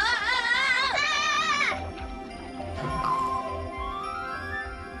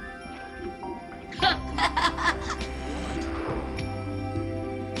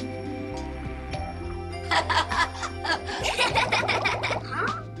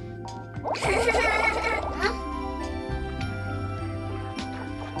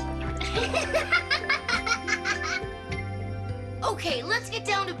 Okay, let's get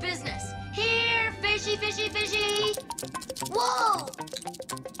down to business. Here, fishy, fishy, fishy. Whoa!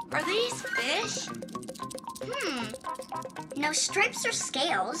 Are these fish? No stripes or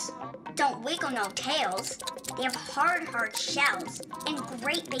scales. Don't wiggle no tails. They have hard shells and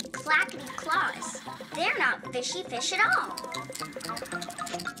great big clackety claws. They're not fishy fish at all.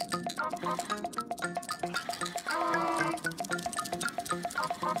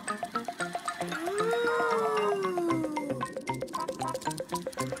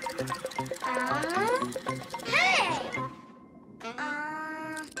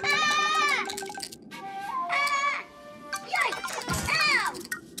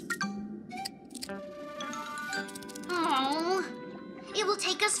 It will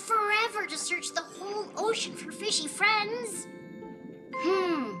take us forever to search the whole ocean for fishy friends.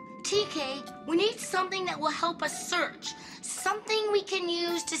 TK, we need something that will help us search. Something we can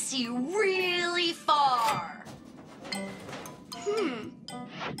use to see really far.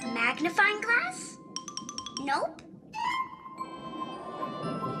 Magnifying glass? Nope.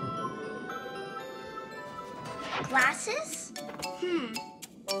 Glasses?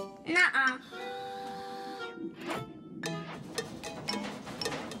 Nuh-uh.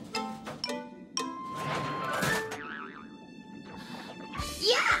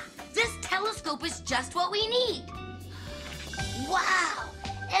 Yeah! This telescope is just what we need. Wow!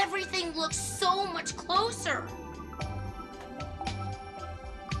 Everything looks so much closer.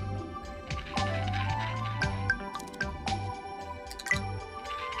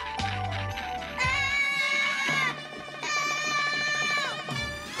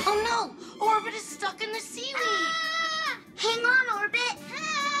 Oh no! Orbit is stuck in the seaweed. Hang on, Orbit.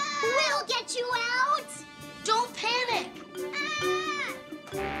 We'll get you out! Don't panic.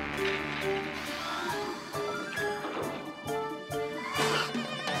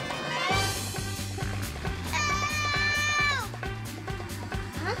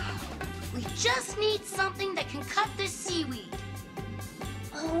 We just need something that can cut this seaweed.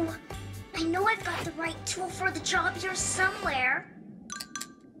 Oh, I know I've got the right tool for the job here somewhere.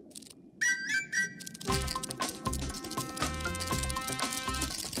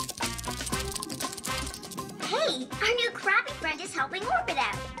 is helping Orbit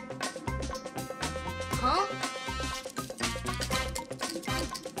out. Huh?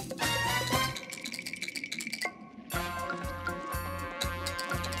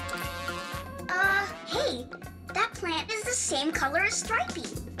 Hey, that plant is the same color as Stripey.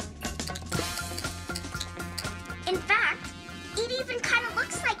 In fact, it even kind of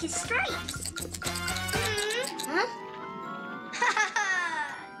looks like his stripes. Huh?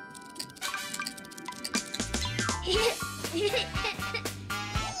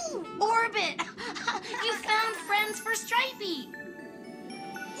 Orbit! You found friends for Stripey!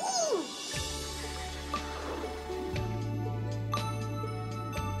 Ooh.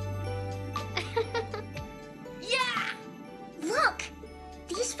 Yeah! Look!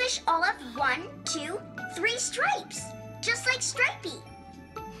 These fish all have 1, 2, 3 stripes, just like Stripey.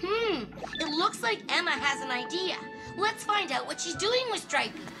 It looks like Emma has an idea. Let's find out what she's doing with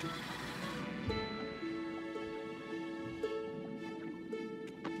Stripey.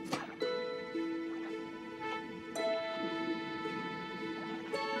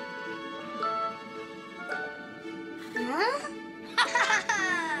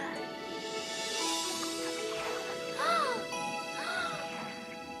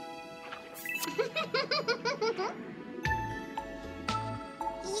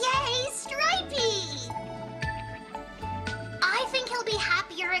 Yay, Stripey! I think he'll be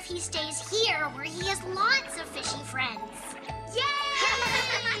happier if he stays here where he has lots of fishy friends. Yay!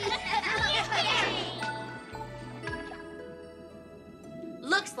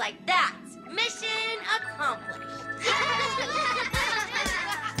 Looks like that's mission accomplished.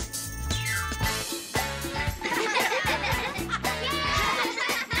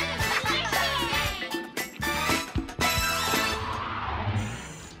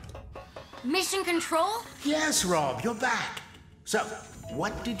 Mission control? Yes, Rob, you're back. So,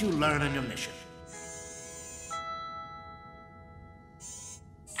 what did you learn on your mission?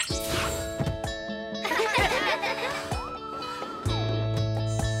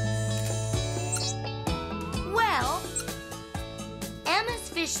 Well, Emma's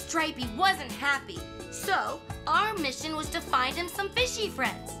fish Stripey wasn't happy, so our mission was to find him some fishy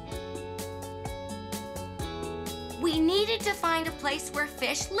friends. We needed to find a place where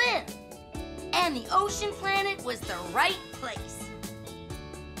fish live, and the ocean planet was the right place.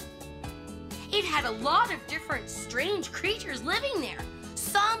 It had a lot of different strange creatures living there.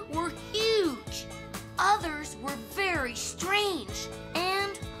 Some were huge, others were very strange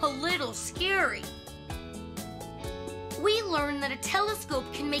and a little scary. We learned that a telescope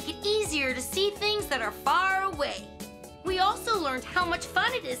can make it easier to see things that are far away. We also learned how much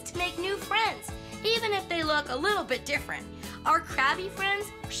fun it is to make new friends, even if they look a little bit different. Our crabby friends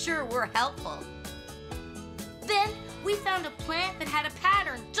sure were helpful. Then we found a plant that had a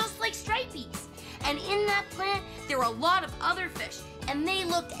pattern just like Stripey's. And in that plant, there were a lot of other fish, and they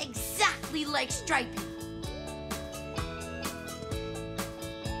looked exactly like Stripey.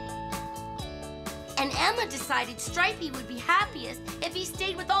 And Emma decided Stripey would be happiest if he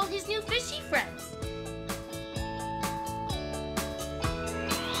stayed with all his new fishy friends.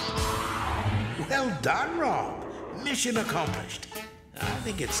 Well done, Rob. Mission accomplished. I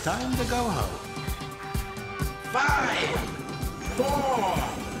think it's time to go home. 5, 4,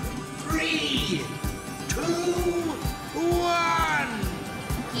 3, 2, 1.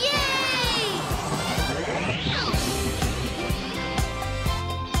 Yay!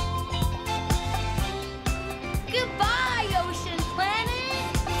 Goodbye, Ocean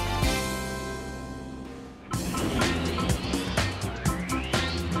Planet!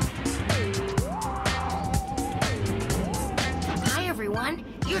 Hi, everyone.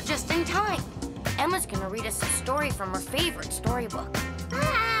 You're just in time. Emma's gonna read us a story from her favorite storybook.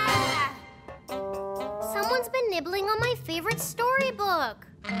 Ah! Someone's been nibbling on my favorite storybook.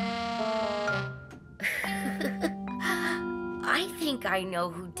 I think I know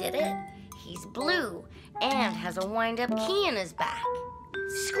who did it. He's blue and has a wind-up key in his back.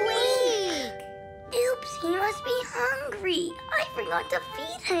 Squeak! Oops, he must be hungry. I forgot to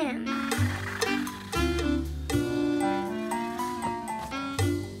feed him.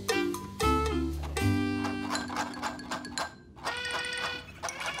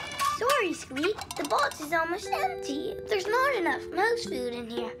 Sorry, Squeak. The box is almost empty. There's not enough mouse food in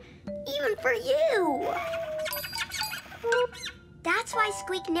here, even for you. That's why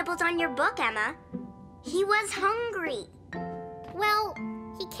Squeak nibbled on your book, Emma. He was hungry. Well,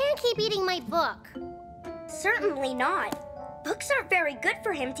 he can't keep eating my book. Certainly not. Books aren't very good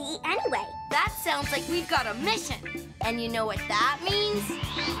for him to eat anyway. That sounds like we've got a mission. And you know what that means?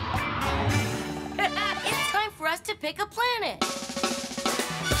 It's time for us to pick a planet.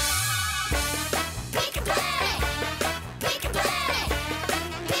 Pick a planet! Pick a planet!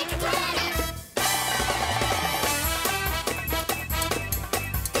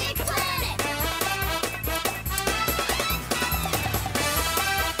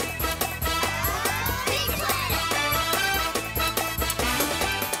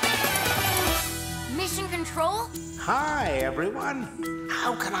 everyone.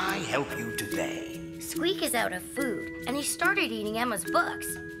 How can I help you today? Squeak is out of food, and he started eating Emma's books.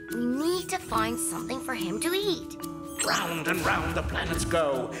 We need to find something for him to eat. Round and round the planets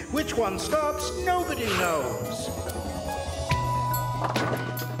go. Which one stops, nobody knows.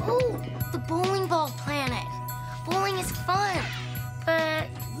 Oh, the bowling ball planet. Bowling is fun, but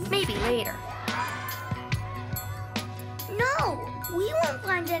maybe later. No, we won't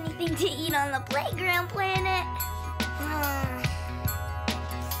find anything to eat on the playground planet.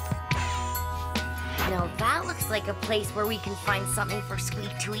 Now that looks like a place where we can find something for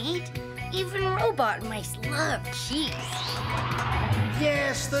Squeak to eat. Even robot mice love cheese.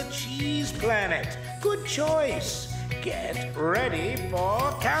 Yes, the cheese planet. Good choice. Get ready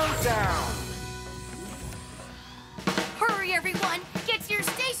for countdown. Hurry, everyone! Get to your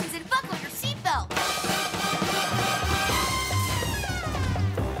stations and buckle your seatbelt.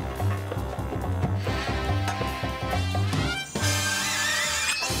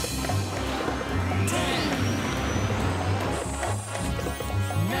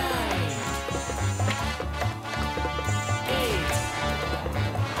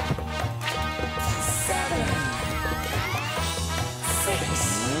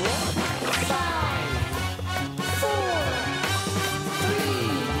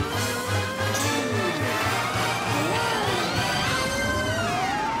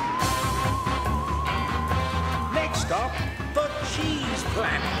 Stop the cheese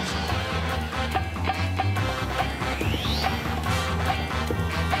planet.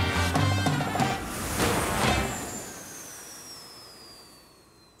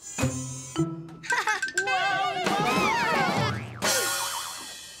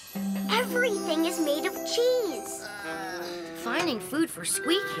 Everything is made of cheese. Finding food for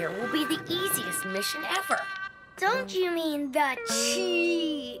Squeak here will be the easiest mission ever. Don't you mean the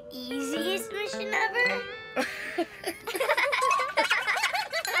easiest mission ever?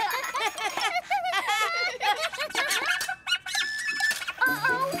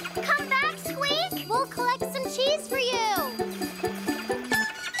 Uh-oh! Come back, Squeak! We'll collect some cheese for you!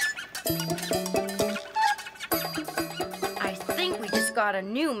 I think we just got a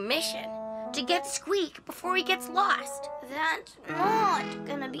new mission. To get Squeak before he gets lost. That's not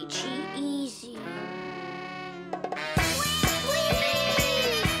gonna be easy.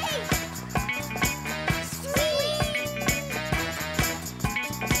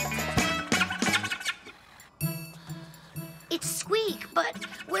 It's Squeak, but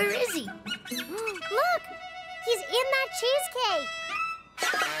where is he? Look! He's in that cheesecake!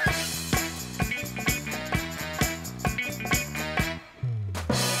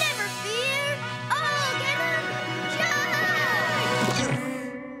 Never fear! I'll get him!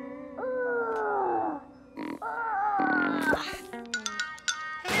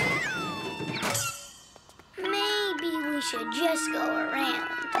 Maybe we should just go around.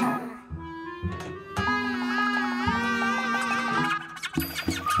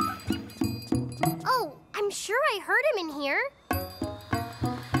 Sure, I heard him in here.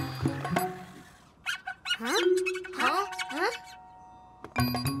 Huh?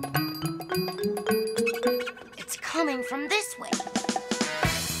 It's coming from this way.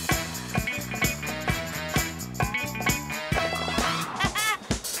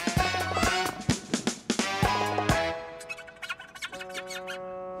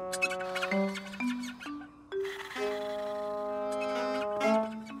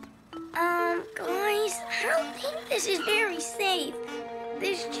 This is very safe.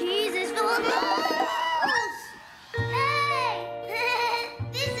 This cheese is full of holes. Hey!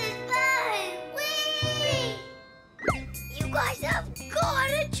 This is fun. Whee! You guys have got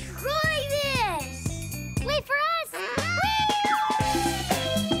to try this. Wait for us.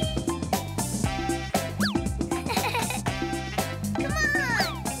 Come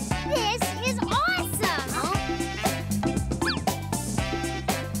on. This is awesome. Huh?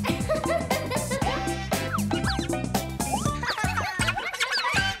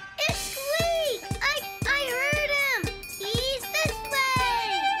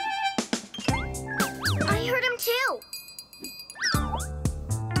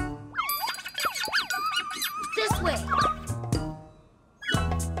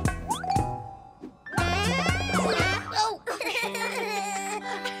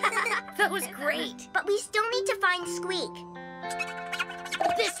 That was great. But we still need to find Squeak.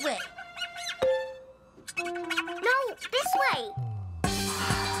 This way. No, this way.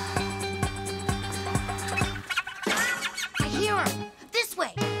 I hear him. This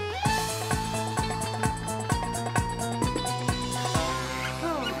way.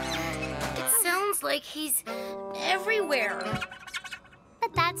 Oh, it sounds like he's everywhere.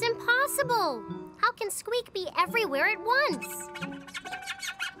 But that's impossible. How can Squeak be everywhere at once?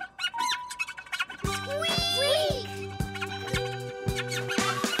 Squeak!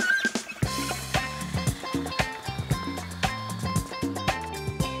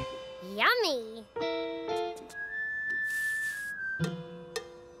 Yummy!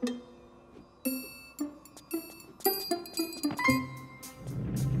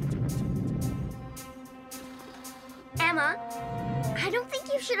 Emma, I don't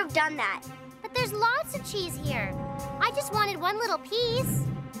think you should have done that. But there's lots of cheese here. I just wanted one little piece.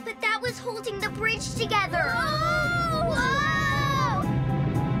 But that was holding the bridge together. Whoa!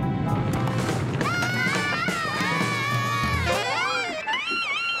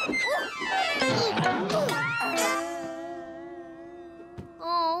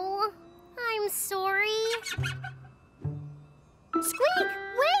 Oh, I'm sorry. Squeak,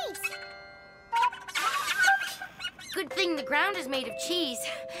 wait! Good thing the ground is made of cheese.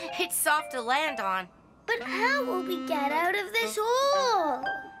 It's soft to land on. But how will we get out of this hole?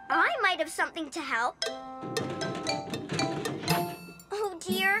 I might have something to help. Oh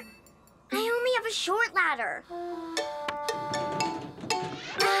dear, I only have a short ladder.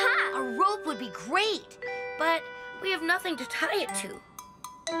 Aha! A rope would be great, but we have nothing to tie it to.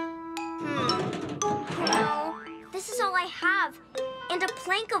 No, this is all I have. And a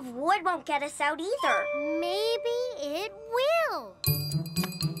plank of wood won't get us out either. Maybe it will.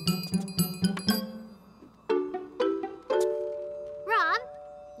 Rob,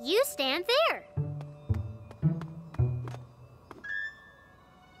 you stand there.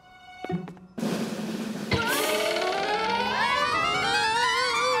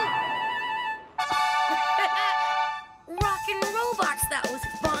 Rock and roll box, that was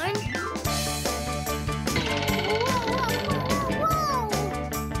fun.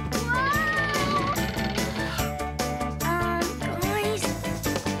 Guys,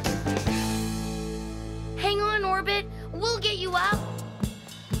 Hang on, Orbit. We'll get you out.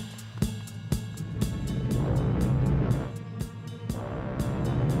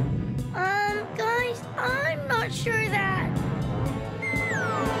 guys, I'm not sure that.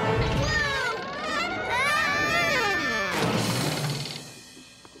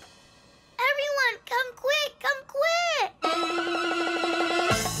 Everyone, come quick, come quick!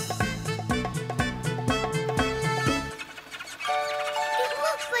 It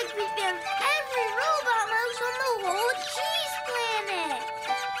looks like we found every robot mouse on the whole cheese planet.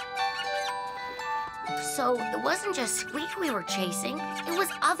 So it wasn't just Squeak we were chasing. It was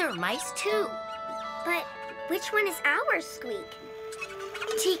other mice, too. But which one is ours, Squeak?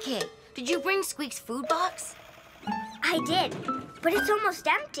 TK, did you bring Squeak's food box? I did, but it's almost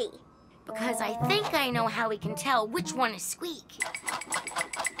empty. Because I think I know how we can tell which one is Squeak.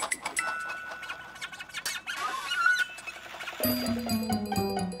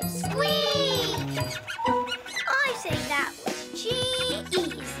 Squeak! I say that was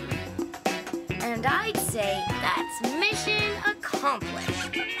cheese. And I'd say that's mission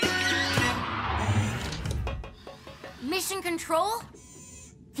accomplished. Mission control?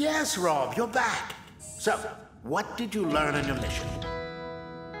 Yes, Rob, you're back. So, what did you learn on your mission?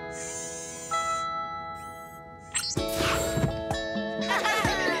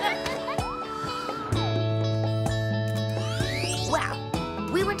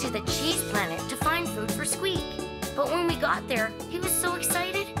 Well, we went to the cheese planet to find food for Squeak. But when we got there, he was so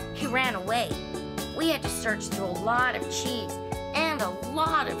excited, he ran away. We had to search through a lot of cheese and a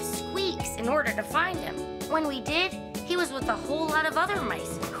lot of Squeaks in order to find him. When we did, he was with a whole lot of other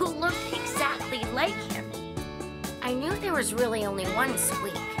mice who looked exactly like him. I knew there was really only one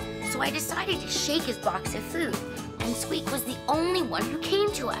Squeak, so I decided to shake his box of food, and Squeak was the only one who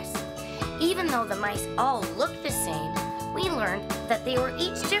came to us. Even though the mice all looked the same, we learned that they were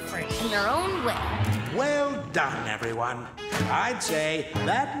each different in their own way. Well done, everyone. I'd say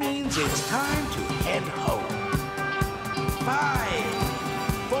that means it's time to head home. 5,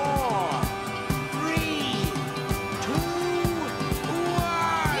 4, 3, 2,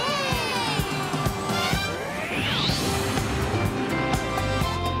 1.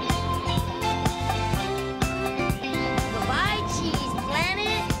 Goodbye, Cheese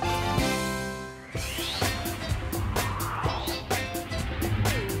Planet.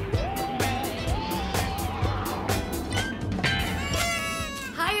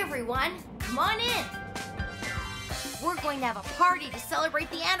 Hi, everyone. Come on in. We're going to have a party to celebrate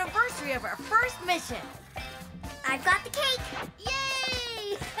the anniversary of our first mission. I've got the cake.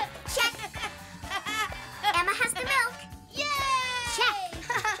 Yay! Check. Emma has the milk. Yay! Check.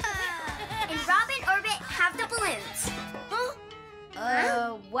 And Rob and Orbit have the balloons.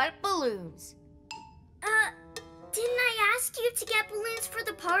 Huh? What balloons? Didn't I ask you to get balloons for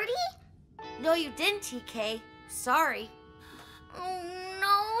the party? No, you didn't, TK. Sorry. Oh,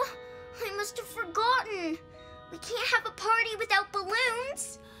 no. I must have forgotten. We can't have a party without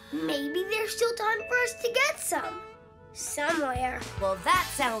balloons. Maybe there's still time for us to get some. Somewhere. Well, that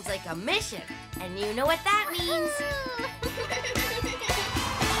sounds like a mission. And you know what that means.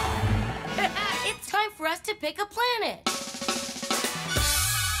 It's time for us to pick a planet.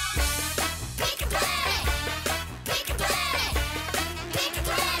 Pick a planet! Pick a planet! Pick a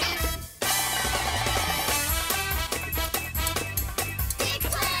planet! Pick a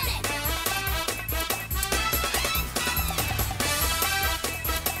planet!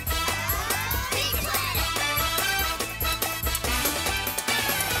 Pick a planet!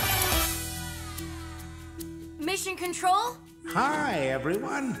 Mission Control? Hi,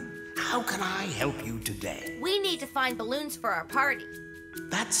 everyone. How can I help you today? We need to find balloons for our party.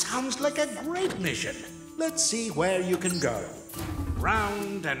 That sounds like a great mission. Let's see where you can go.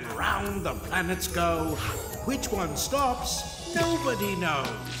 Round and round the planets go. Which one stops, nobody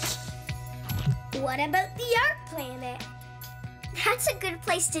knows. What about the art planet? That's a good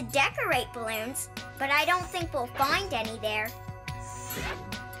place to decorate balloons, but I don't think we'll find any there.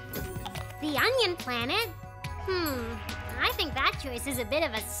 The onion planet? I think that choice is a bit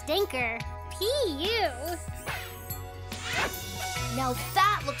of a stinker. P.U. Now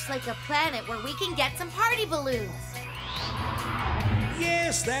that looks like a planet where we can get some party balloons.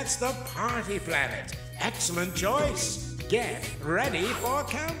 Yes, that's the party planet. Excellent choice. Get ready for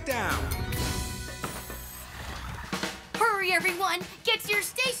countdown. Hurry, everyone! Get to your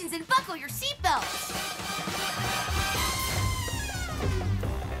stations and buckle your seatbelts.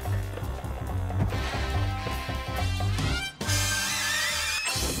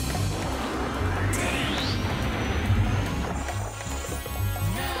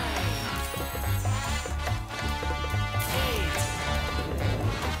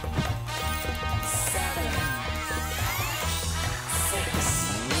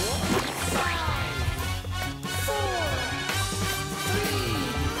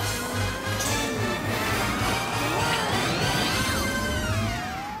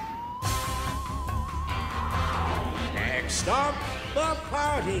 Stop the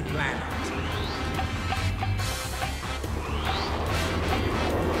party planet.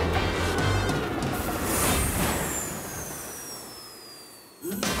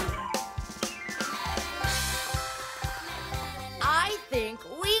 I think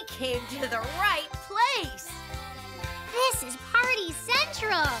we came to the right place. This is Party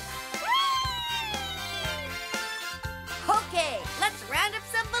Central. Okay, let's round up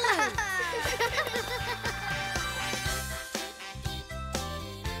some balloons.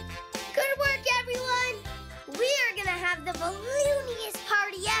 Good work, everyone! We are gonna have the ballooniest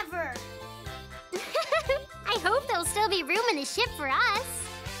party ever! I hope there'll still be room in the ship for us.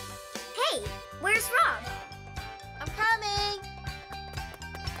 Hey, where's Rob? I'm coming.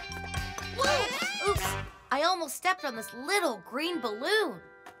 Whoa! Oops, I almost stepped on this little green balloon.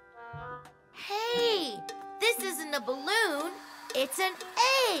 Hey, this isn't a balloon, it's an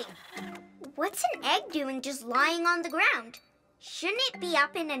egg. What's an egg doing just lying on the ground? Shouldn't it be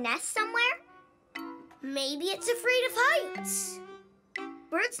up in a nest somewhere? Maybe it's afraid of heights.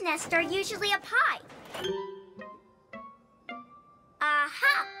 Birds' nests are usually up high.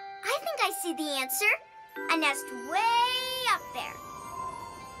 Aha! I think I see the answer. A nest way up there.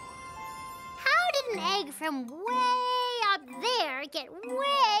 How did an egg from way up there get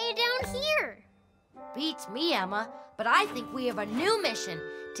way down here? Beats me, Emma, but I think we have a new mission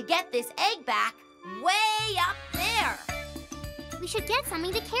to get this egg back way up there. We should get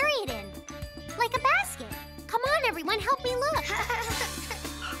something to carry it in, like a basket. Come on, everyone, help me look.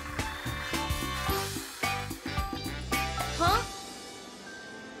 Huh?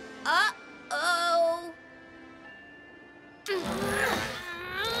 Uh-oh.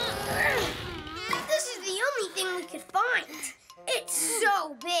 This is the only thing we could find. It's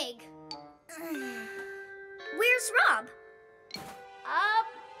so big. Where's Rob? Up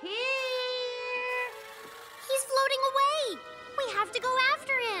here. He's floating away. We have to go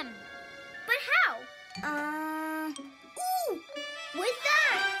after him. But how? Ooh! With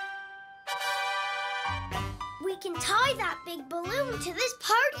that! We can tie that big balloon to this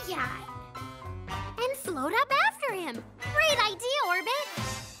party hat. And float up after him. Great idea, Orbit.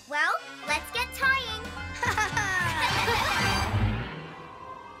 Well, let's get tying.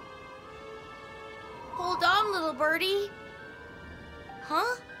 Hold on, little birdie.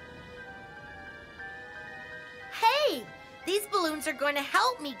 Huh? Hey, these balloons are going to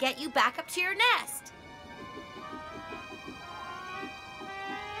help me get you back up to your nest.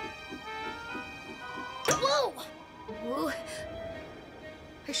 Whoa! Whoa.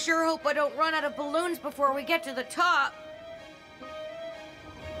 I sure hope I don't run out of balloons before we get to the top.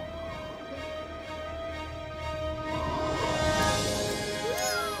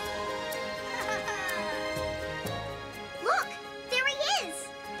 Look, there he is,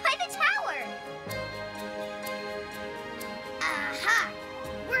 by the tower. Aha!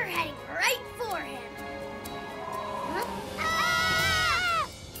 We're heading right for him. Huh? Ah!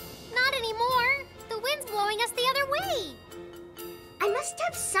 Not anymore. The wind's blowing us the other way. I must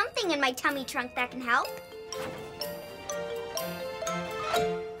have something in my tummy trunk that can help.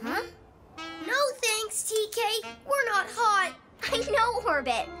 Huh? No thanks, TK. We're not hot. I know,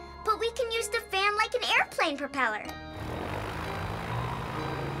 Orbit, but we can use the fan like an airplane propeller.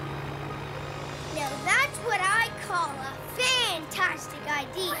 Now that's what I call a fantastic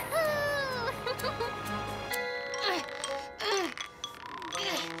idea.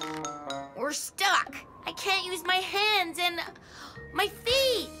 We're stuck. I can't use my hands and my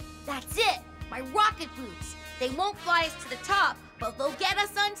feet. That's it. My rocket boots. They won't fly us to the top, but they'll get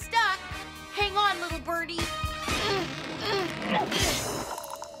us unstuck. Hang on, little birdie.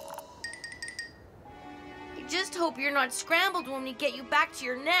 I just hope you're not scrambled when we get you back to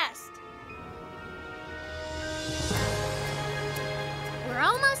your nest. We're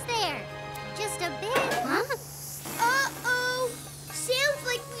almost there. Just a bit. Huh? Uh-oh! Sounds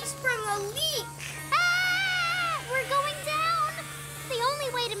like we sprung a leak. Ah! We're going down. The only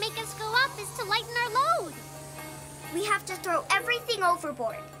way to make us go up is to lighten our load. We have to throw everything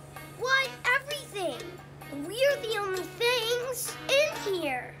overboard. Why everything? We're the only things in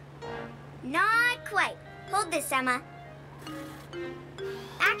here. Not quite. Hold this, Emma.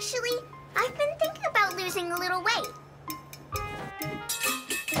 Actually, I've been thinking about losing a little weight.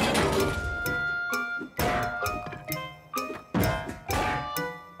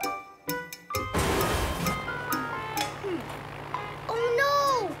 Oh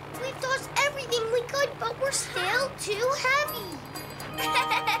no! We've lost everything we could, but we're still too heavy.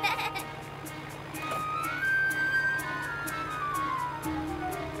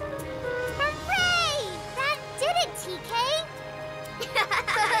 Hooray! That did it, TK.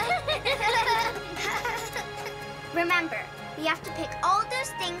 Remember, we have to pick all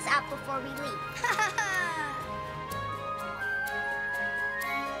those things up before we leave.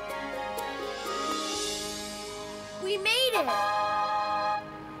 We made it.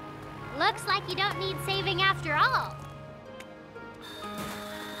 Looks like you don't need saving after all.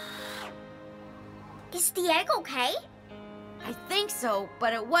 Is the egg okay? I think so,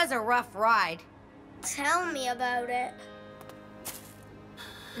 but it was a rough ride. Tell me about it.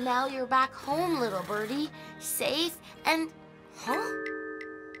 Now you're back home, little birdie. Safe and... Huh?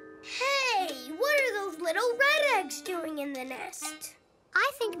 Hey, what are those little red eggs doing in the nest?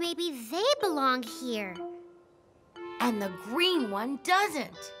 I think maybe they belong here. And the green one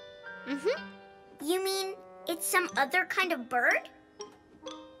doesn't. Mm-hmm. You mean it's some other kind of bird?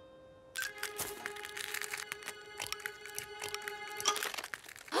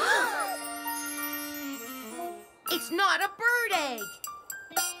 It's not a bird egg.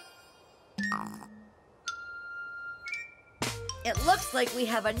 It looks like we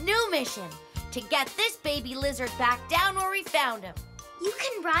have a new mission to get this baby lizard back down where we found him. You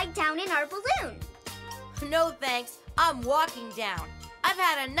can ride down in our balloon. No thanks, I'm walking down. I've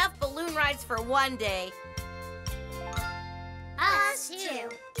had enough balloon rides for one day. Us too.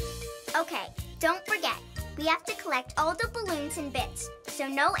 Okay, don't forget, we have to collect all the balloons and bits so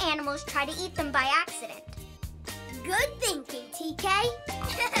no animals try to eat them by accident. Good thinking, TK.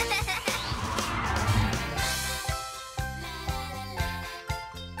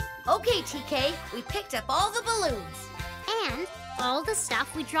 Okay, TK, we picked up all the balloons. And all the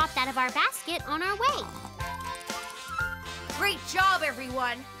stuff we dropped out of our basket on our way. Great job,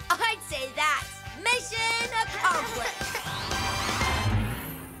 everyone. I'd say that's mission accomplished.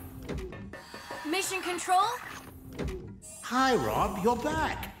 Mission control? Hi, Rob, you're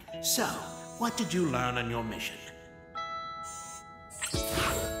back. So, what did you learn on your mission?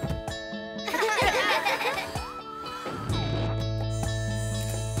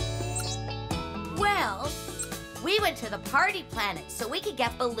 Well, we went to the party planet so we could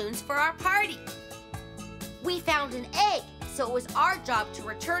get balloons for our party. We found an egg, so it was our job to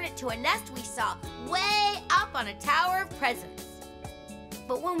return it to a nest we saw way up on a tower of presents.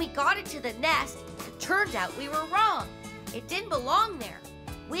 But when we got it to the nest, it turned out we were wrong. It didn't belong there.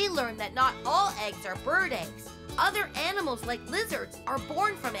 We learned that not all eggs are bird eggs. Other animals like lizards are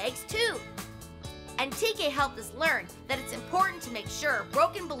born from eggs too. And TK helped us learn that it's important to make sure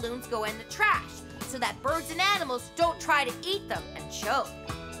broken balloons go in the trash so that birds and animals don't try to eat them and choke.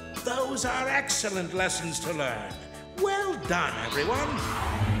 Those are excellent lessons to learn. Well done, everyone.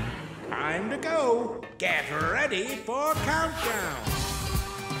 Time to go. Get ready for countdown.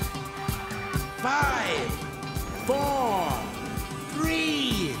 5, 4,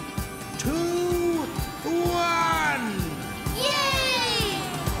 3, 2, 1. Yay!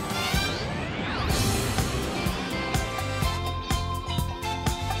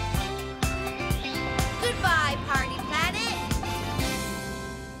 Goodbye, Party Planet.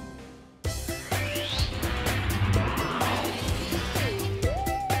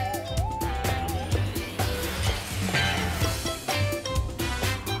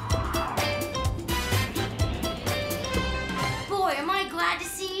 Boy, am I glad to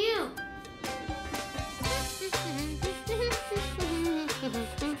see you.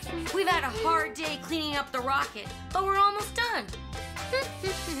 We've had a hard day cleaning up the rocket, but we're almost done. Ooh!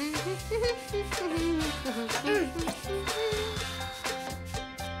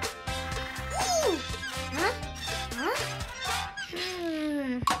 Huh? Huh?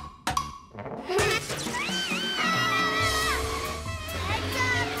 Heads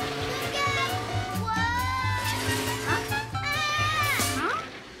up! Look out! Whoa! Huh? Huh?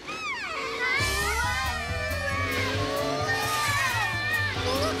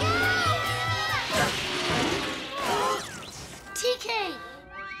 Look out! TK!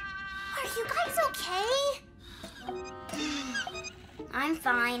 Are you guys okay? I'm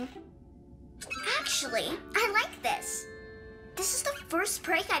fine. Actually, I like this. This is the first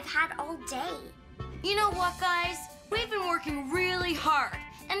break I've had all day. You know what, guys? We've been working really hard.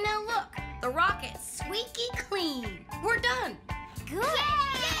 And now look, the rocket's squeaky clean. We're done. Good.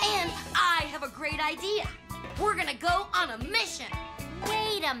 And I have a great idea. We're gonna go on a mission.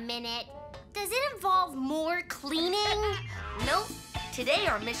 Wait a minute. Does it involve more cleaning? Nope. Today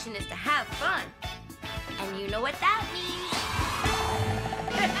our mission is to have fun. And you know what that means.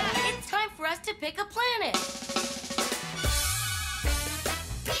 It's time for us to pick a planet.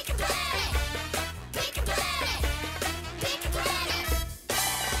 Pick a planet! Pick a planet! Pick a planet!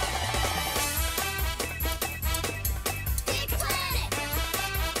 Pick a planet!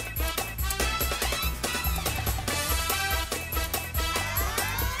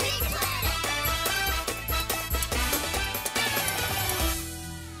 Pick a planet!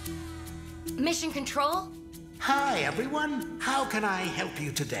 Mission Control? Hi, everyone. How can I help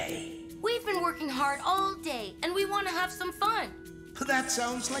you today? We've been working hard all day, and we want to have some fun. That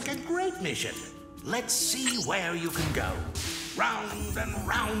sounds like a great mission. Let's see where you can go. Round and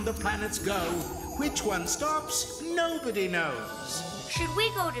round the planets go. Which one stops, nobody knows. Should we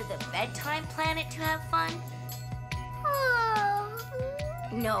go to the bedtime planet to have fun?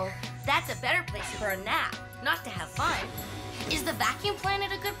 No, that's a better place for a nap, not to have fun. Is the vacuum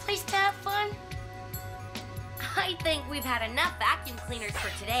planet a good place to have fun? I think we've had enough vacuum cleaners for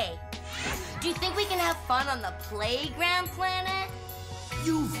today. Do you think we can have fun on the playground planet?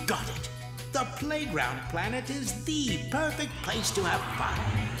 You've got it. The playground planet is the perfect place to have fun.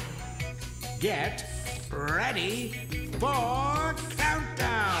 Get ready for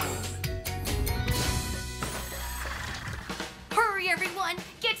countdown. Hurry, everyone!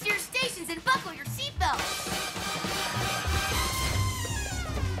 Get to your stations and buckle your seatbelts!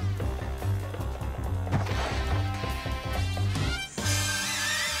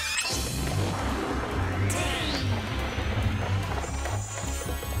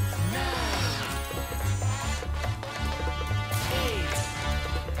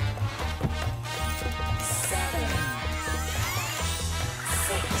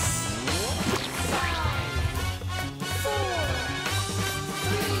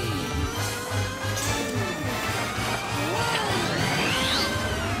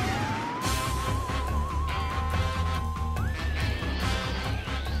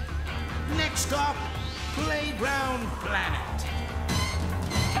 Next stop, Playground Planet.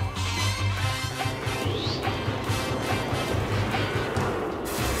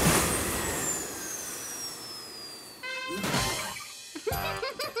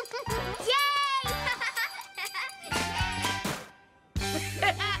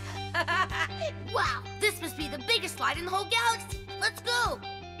 Wow, this must be the biggest slide in the whole galaxy. Let's go!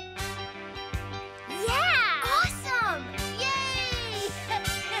 Yeah! Awesome! Yay! Yay!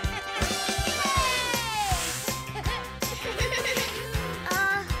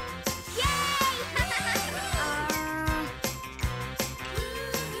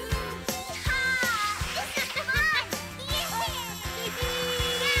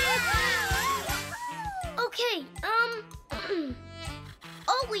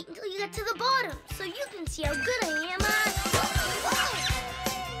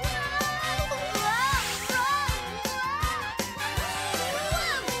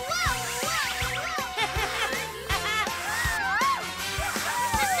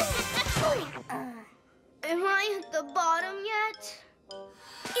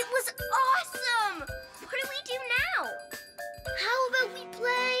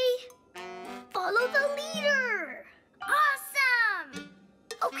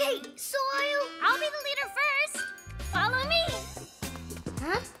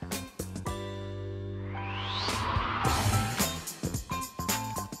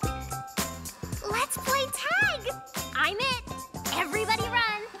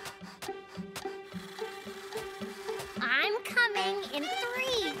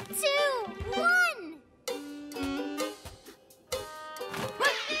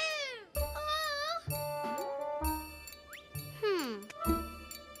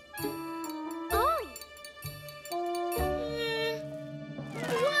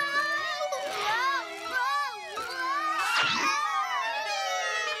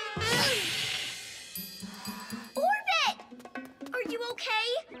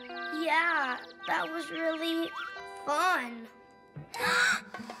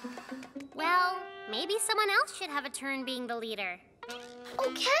 maybe someone else should have a turn being the leader.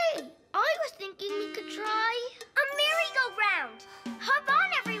 Okay, I was thinking we could try a merry-go-round. Hop on,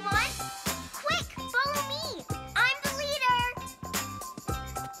 everyone. Quick, follow me. I'm the leader.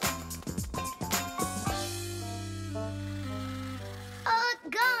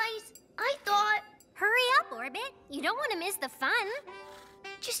 Guys, I thought... Hurry up, Orbit. You don't want to miss the fun.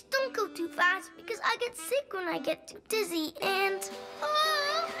 Just don't go too fast because I get sick when I get too dizzy and...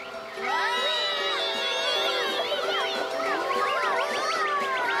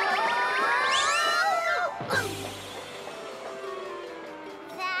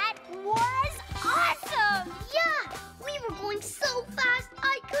 That was awesome! Yeah, we were going so fast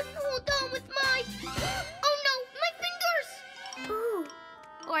I couldn't hold on with my... Oh no, my fingers! Ooh.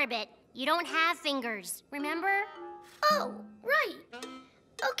 Orbit, you don't have fingers, remember? Oh, right.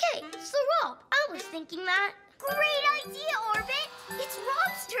 Okay, so Rob, I was thinking that... Great idea, Orbit! It's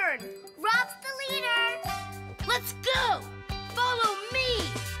Rob's turn. Rob's the leader. Let's go! Follow me!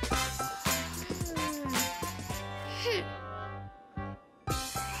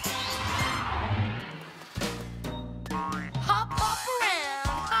 Hop, hop around,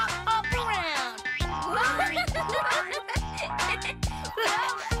 hop, hop around.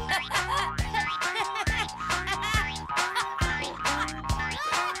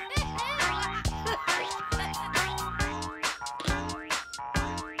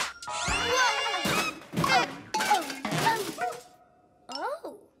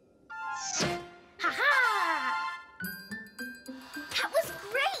 Oh. Ha-ha! That was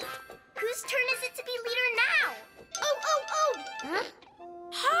great! Whose turn is it to be leader now? Oh! Huh?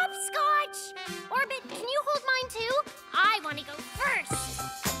 Hopscotch! Orbit, can you hold mine too? I want to go first.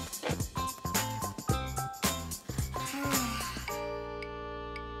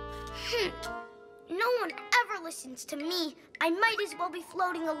 No one ever listens to me. I might as well be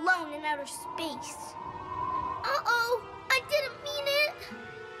floating alone in outer space. Uh-oh! I didn't mean it!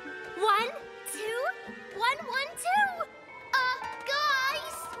 1, 2, 1, 1, 2.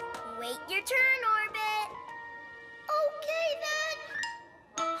 Guys! Wait your turn, Orbit. Okay, then.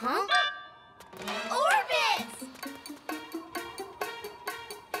 Huh? Orbit!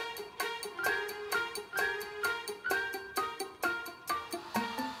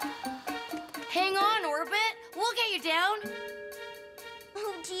 Hang on, Orbit. We'll get you down.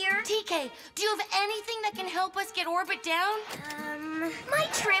 Oh, dear. TK, do you have anything that can help us get Orbit down? My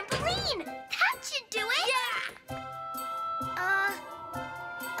trampoline! That should do it! Yeah!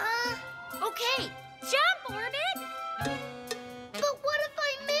 Okay. Jump, Orbit! But what if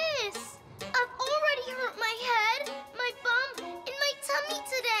I miss? I've already hurt my head, my bum, and my tummy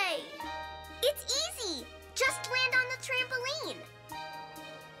today. It's easy. Just land on the trampoline.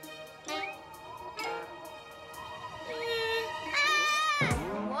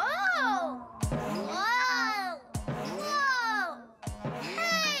 Whoa! Whoa! Whoa!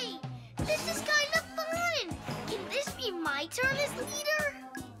 Hey! This is kind of fun! Can this be my turn as leader?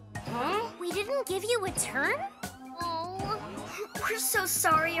 Huh? We didn't give you a turn? Oh, we're so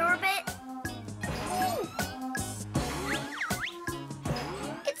sorry, Orbit.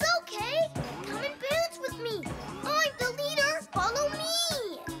 It's okay. Come and bounce with me. I'm the leader. Follow me.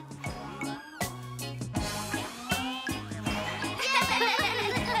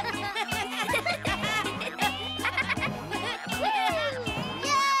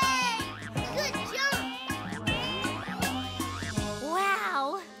 Yay! Good jump.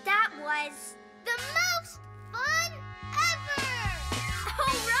 Wow. That was the most fun ever!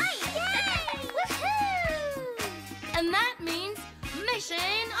 All right! Yay! Woohoo! And that means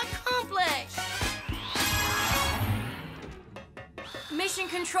mission accomplished. Mission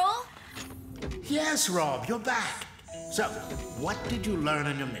control? Yes, Rob, you're back. So, what did you learn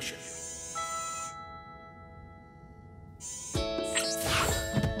on your mission?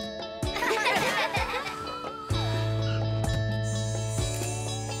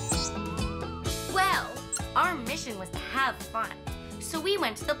 Well, our mission was to have fun. So we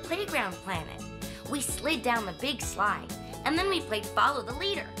went to the playground planet. We slid down the big slide, and then we played follow the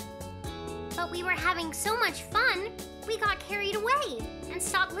leader. But we were having so much fun, we got carried away and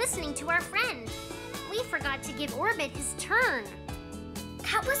stopped listening to our friend. We forgot to give Orbit his turn.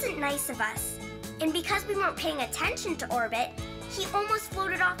 That wasn't nice of us. And because we weren't paying attention to Orbit, he almost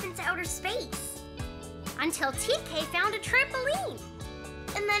floated off into outer space. Until TK found a trampoline.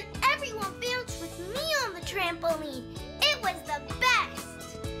 And then everyone bounced with me on the trampoline. It was the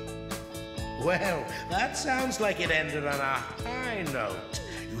best. Well, that sounds like it ended on a high note.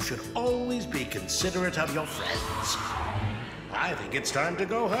 You should always be considerate of your friends. I think it's time to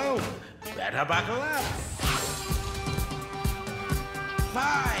go home. Better buckle up.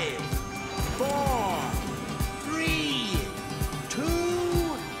 5, 4,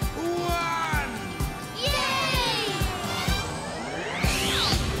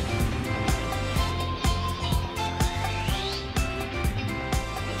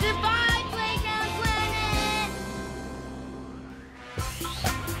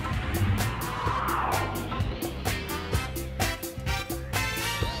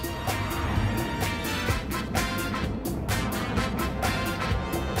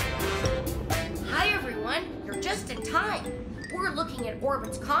 time. We're looking at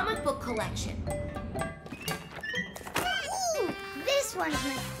Orbit's comic book collection. Ooh, this one's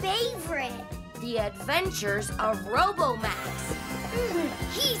my favorite. The Adventures of Robomax.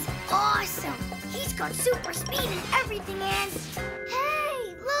 He's awesome. He's got super speed and everything, and...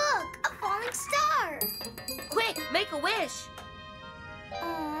 Hey, look, a falling star. Quick, make a wish.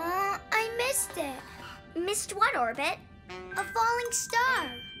 Aw, I missed it. Missed what, Orbit? A falling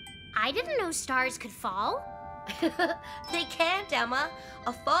star. I didn't know stars could fall. They can't, Emma.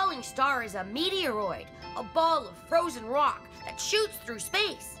 A falling star is a meteoroid, a ball of frozen rock that shoots through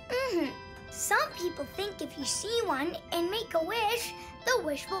space. Some people think if you see one and make a wish, the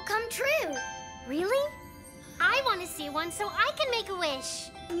wish will come true. Really? I want to see one so I can make a wish.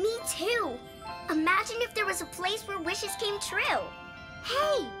 Me too. Imagine if there was a place where wishes came true.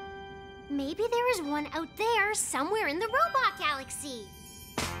 Hey, maybe there is one out there somewhere in the robot galaxy.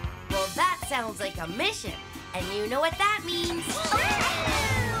 Well, that sounds like a mission. And you know what that means.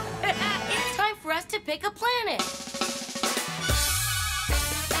 It's time for us to pick a planet.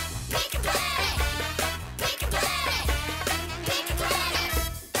 Pick a planet! Pick a planet! Pick a planet!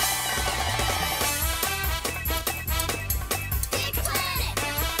 Pick a planet!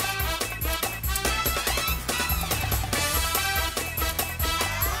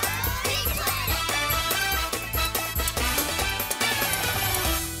 Pick a planet!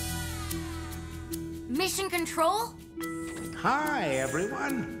 Mission Control? Hi,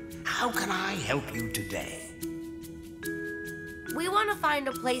 everyone. How can I help you today? We want to find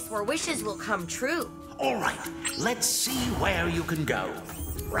a place where wishes will come true. All right, let's see where you can go.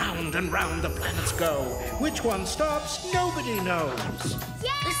 Round and round the planets go. Which one stops, nobody knows.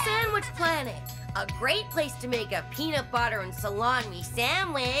 The Sandwich Planet. A great place to make a peanut butter and salami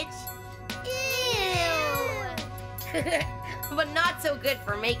sandwich. Ew! But not so good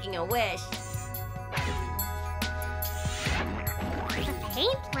for making a wish. The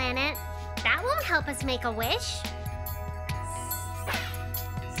paint planet? That won't help us make a wish.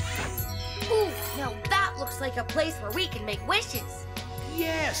 Ooh, now that looks like a place where we can make wishes.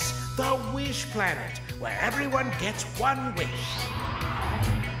 Yes, the Wish Planet, where everyone gets one wish.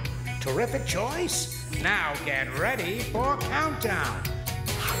 Terrific choice. Now get ready for countdown.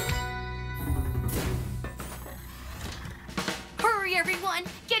 Hurry, everyone!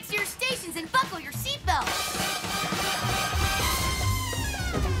 Get to your stations and buckle your seatbelts!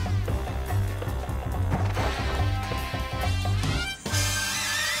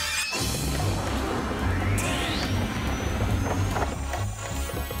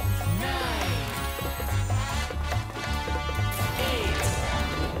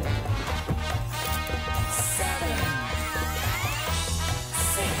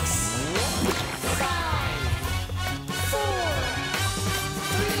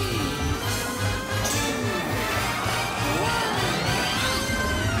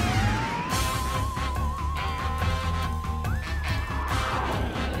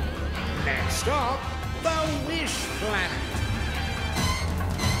 Stop the Wish Planet.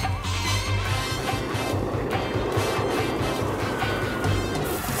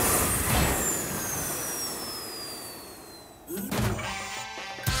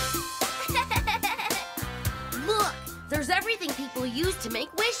 Look, there's everything people use to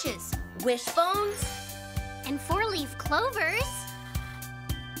make wishes. Wishbones. And four-leaf clovers.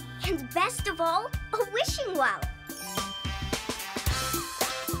 And best of all, a wishing well.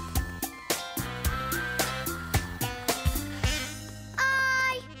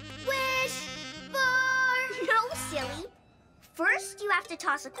 First, you have to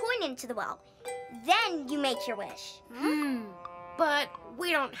toss a coin into the well. Then you make your wish. But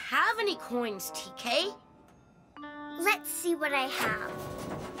we don't have any coins, TK. Let's see what I have.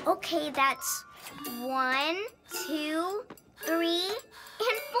 Okay, that's 1, 2, 3,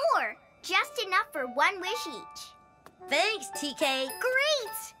 and 4. Just enough for one wish each. Thanks, TK.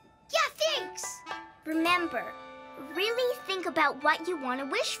 Great! Yeah, thanks. Remember, really think about what you want to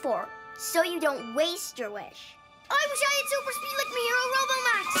wish for, so you don't waste your wish. I wish I had super speed like my hero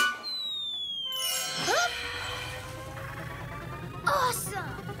Robomax. Huh?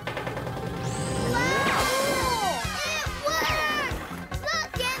 Awesome! Wow! It worked!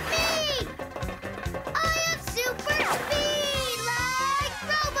 Look at me! I have super speed like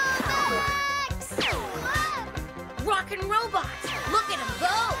Robomax! Rockin' robots! Look at them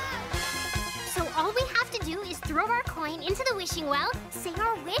go! So all we have to do is throw our coin into the wishing well, say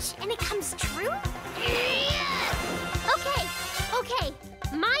our wish, and it comes true? Okay,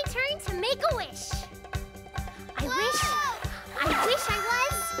 my turn to make a wish. I wish I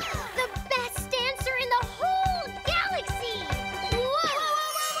was the best dancer in the whole galaxy.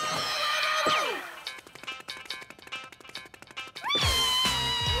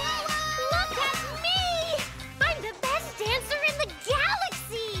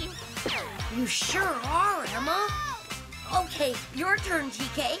 your turn,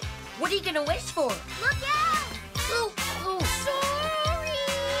 GK. What are you gonna wish for? Look out! Ooh, ooh. Sorry!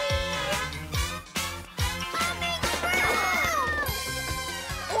 Coming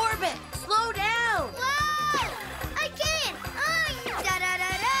through! Orbit, slow down. Whoa! I can't! I'm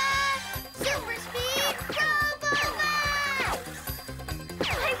da-da-da-da! Super speed Robo Max!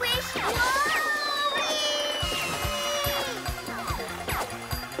 I wish...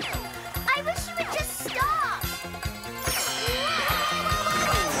 I wish you would just stop!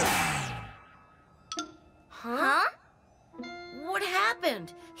 Huh? What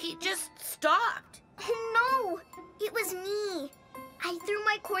happened? He just stopped. Oh, no! It was me. I threw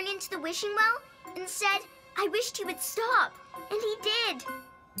my coin into the wishing well and said I wished he would stop. And he did.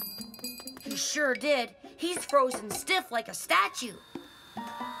 He sure did. He's frozen stiff like a statue.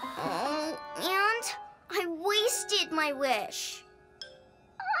 Oh, and I wasted my wish.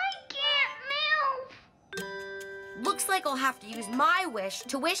 I can't move. Looks like I'll have to use my wish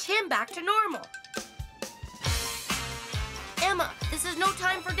to wish him back to normal. Emma, this is no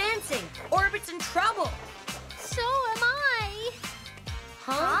time for dancing. Orbit's in trouble. So am I.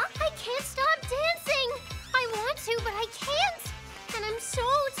 Huh? I can't stop dancing. I want to, but I can't. And I'm so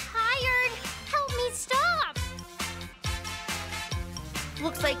tired. Help me stop.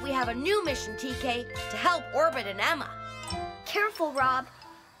 Looks like we have a new mission, TK, to help Orbit and Emma. Careful, Rob.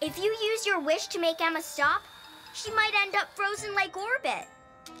 If you use your wish to make Emma stop, she might end up frozen like Orbit.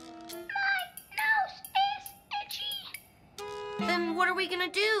 My nose is itchy. Then what are we gonna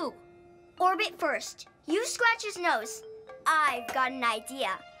do? Orbit first. You scratch his nose. I've got an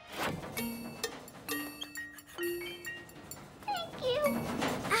idea. Thank you.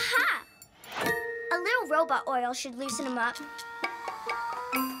 Aha! A little robot oil should loosen him up.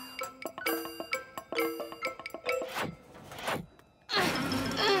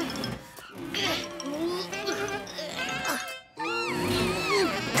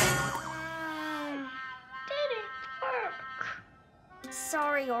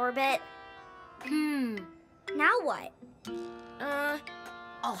 Sorry, Orbit. Now what?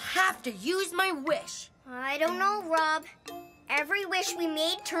 I'll have to use my wish. I don't know, Rob. Every wish we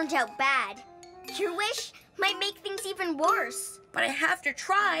made turned out bad. Your wish might make things even worse. But I have to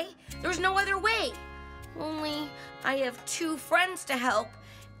try. There's no other way. Only I have 2 friends to help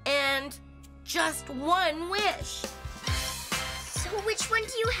and just one wish. So which one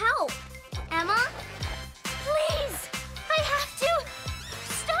do you help? Emma? Please, I have to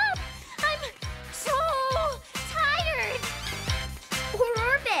stop. I'm so tired. Or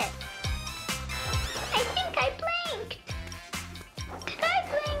Orbit? I think I blinked. Did I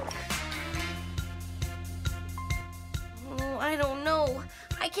blink? Oh, I don't know.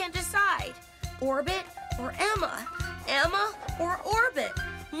 I can't decide. Orbit or Emma? Emma or Orbit?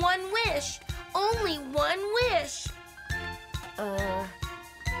 One wish. Only one wish. Oh,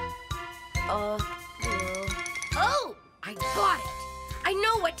 I got it. I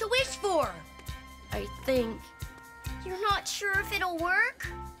know what to wish for. I think. You're not sure if it'll work?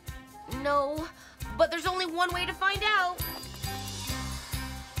 No, but there's only one way to find out.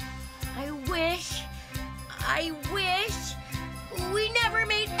 I wish we never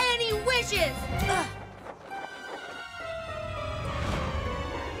made any wishes. Ugh.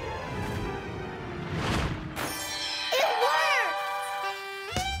 It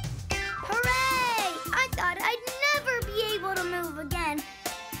worked! Hooray! I thought I'd never be able to move again.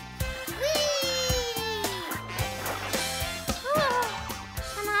 Whee!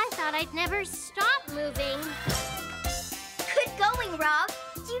 And I thought I'd never stop moving. Good going, Rob.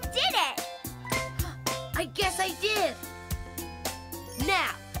 You did it! I guess I did.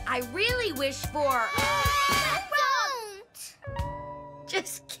 Now, I really wish for... Don't!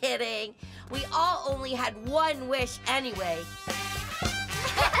 Just kidding. We all only had one wish anyway.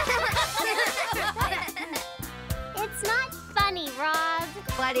 It's not funny, Rob.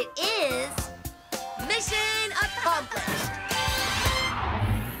 But it is mission accomplished.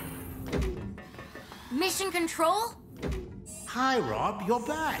 Mission control? Hi, Rob, you're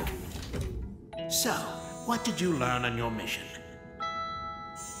back. So, what did you learn on your mission?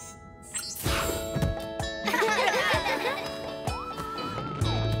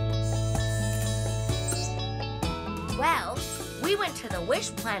 Well, we went to the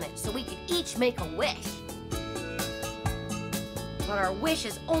Wish Planet so we could each make a wish. But our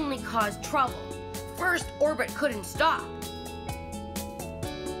wishes only caused trouble. First, Orbit couldn't stop.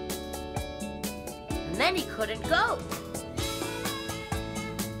 And then he couldn't go.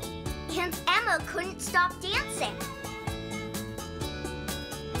 And Emma couldn't stop dancing.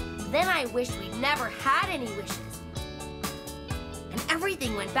 Then I wished we'd never had any wishes. And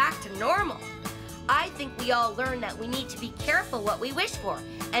everything went back to normal. I think we all learned that we need to be careful what we wish for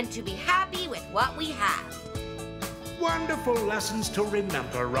and to be happy with what we have. Wonderful lessons to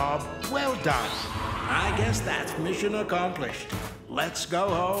remember, Rob. Well done. I guess that's mission accomplished. Let's go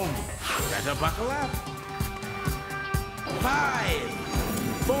home. Better buckle up. 5,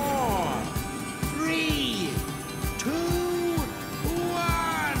 4, 3, 2,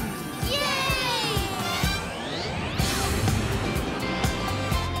 1. Yay!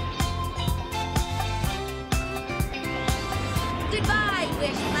 Goodbye,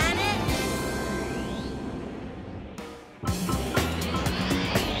 Wish Planet.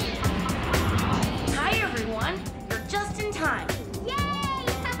 Hi, everyone. You're just in time. Yay!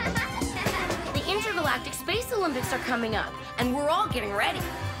 The Intergalactic Space Olympics are coming up, and we're all getting ready.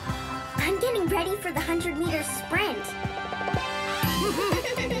 I'm getting ready for the 100-meter sprint.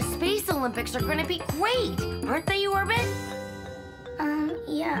 The Space Olympics are going to be great, aren't they, Orbit?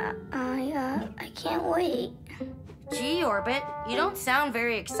 Yeah, I can't wait. Gee, Orbit, you don't sound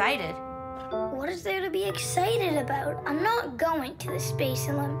very excited. What is there to be excited about? I'm not going to the Space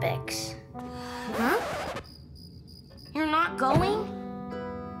Olympics. Huh? You're not going?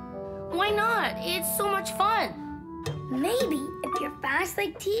 Why not? It's so much fun. Maybe if you're fast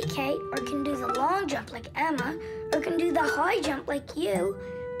like TK, or can do the long jump like Emma, or can do the high jump like you,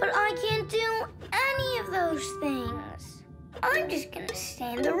 but I can't do any of those things. I'm just gonna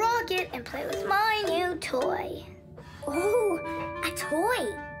stay in the rocket and play with my new toy. Ooh, a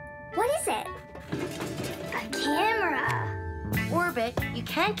toy. What is it? A camera. Orbit, you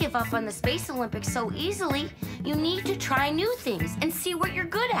can't give up on the Space Olympics so easily. You need to try new things and see what you're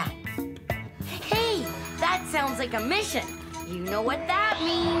good at. Hey, that sounds like a mission. You know what that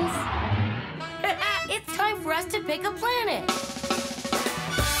means. It's time for us to pick a planet.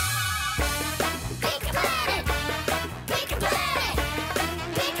 Pick a planet! Pick a planet!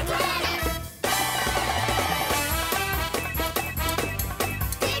 Pick a planet!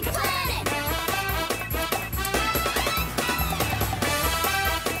 Pick a planet!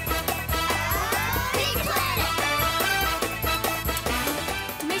 Pick a planet!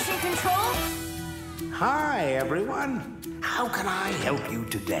 Mission control? Hi, everyone. How can I help you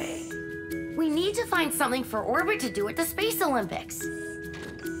today? We need to find something for Orbit to do at the Space Olympics.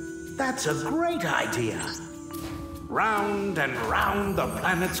 That's a great idea. Round and round the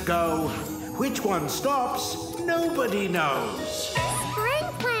planets go. Which one stops, nobody knows. Spring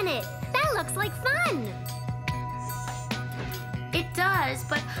planet! That looks like fun! It does,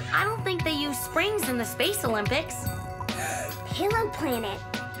 but I don't think they use springs in the Space Olympics. Pillow planet.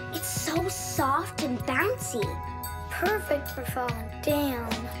 It's so soft and bouncy. Perfect for falling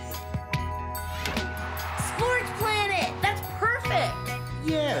down. Sports Planet! That's perfect!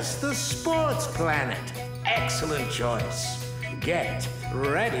 Yes, the sports planet. Excellent choice. Get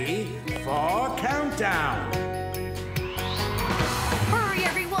ready for countdown. Hurry,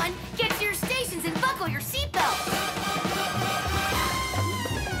 everyone! Get to your stations and buckle your seatbelts!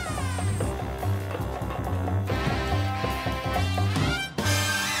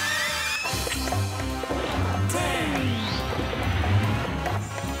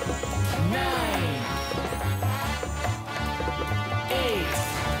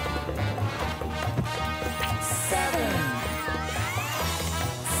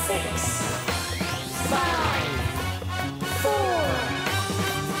 5, 4,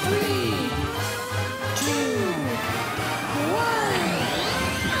 3, 2,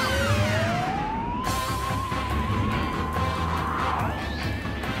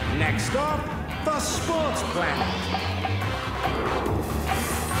 1. Next stop, the sports planet.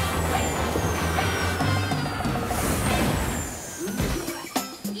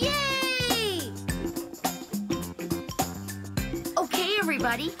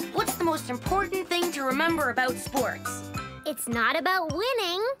 Everybody, what's the most important thing to remember about sports? It's not about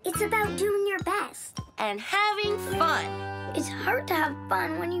winning. It's about doing your best. And having fun. It's hard to have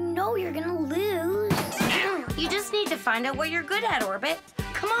fun when you know you're gonna lose. You just need to find out what you're good at, Orbit.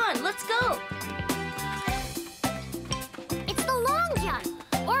 Come on, let's go. It's the long jump.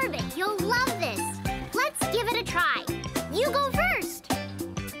 Orbit, you'll love this. Let's give it a try. You go first.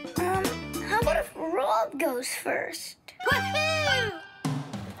 How about if Rob goes first? Woohoo!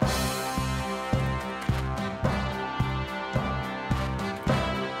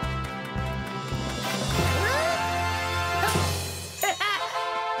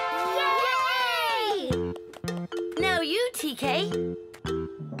 Now you, TK.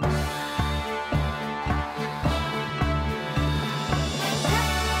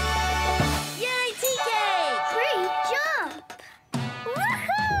 Yay, TK! Great jump!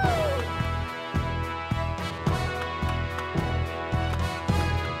 Woohoo!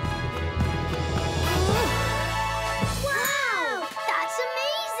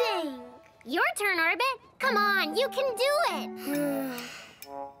 Your turn, Orbit. Come on, you can do it.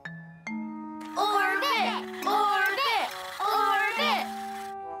 Orbit! Orbit! Orbit!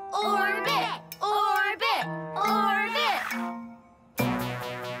 Orbit! Orbit! Orbit!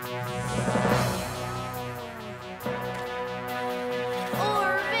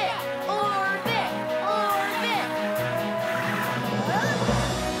 Orbit! Orbit! Orbit!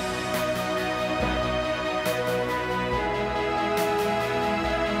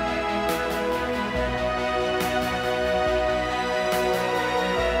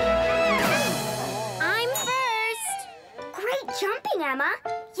 I'm first. Great jumping, Emma.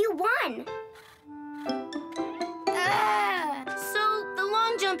 You won. So, the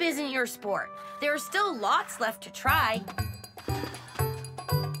long jump isn't your sport. There are still lots left to try.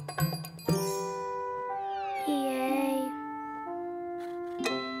 Yay.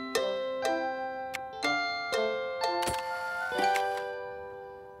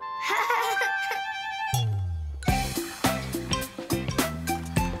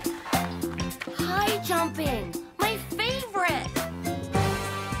 High jumping, my favorite.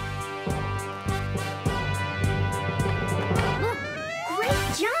 Look, great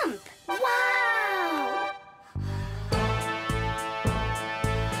jump. Wow.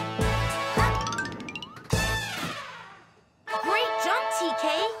 Great jump, TK.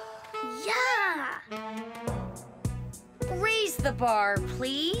 Yeah. Raise the bar,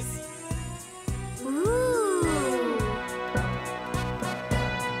 please. Ooh.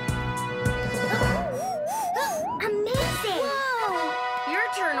 Amazing. Your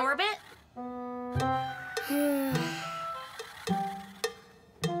turn, Orbit.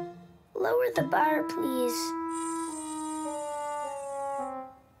 Lower the bar, please.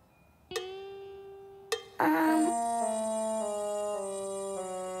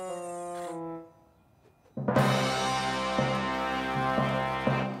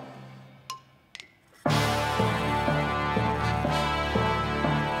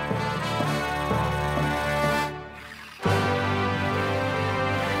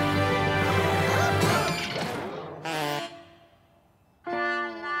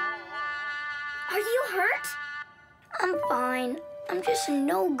 Are you hurt? I'm fine. I'm just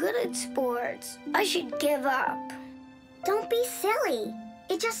no good at sports. I should give up. Don't be silly.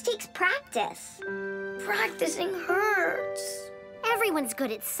 It just takes practice. Practicing hurts. Everyone's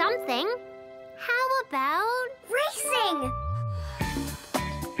good at something. How about... Racing!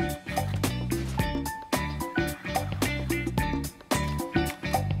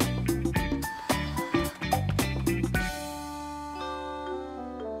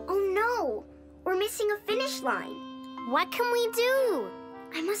 Oh no! We're missing a finish line. What can we do?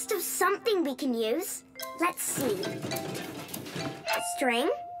 I must have something we can use. Let's see. String?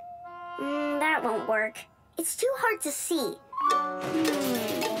 That won't work. It's too hard to see.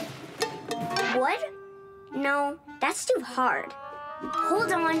 Wood? No, that's too hard.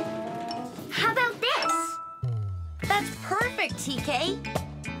 Hold on. How about this? That's perfect, TK.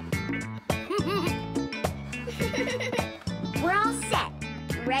 We're all set.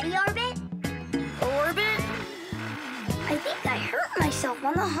 Ready, Orbit? Orbit? I think I hurt myself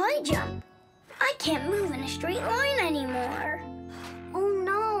on the high jump. I can't move in a straight line anymore. Oh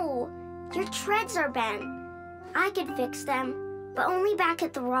no, your treads are bent. I could fix them, but only back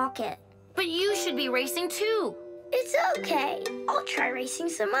at the rocket. But you should be racing too. It's okay. I'll try racing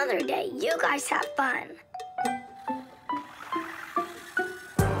some other day. You guys have fun.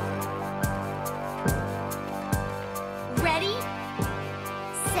 Ready,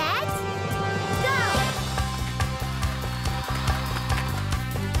 set, go!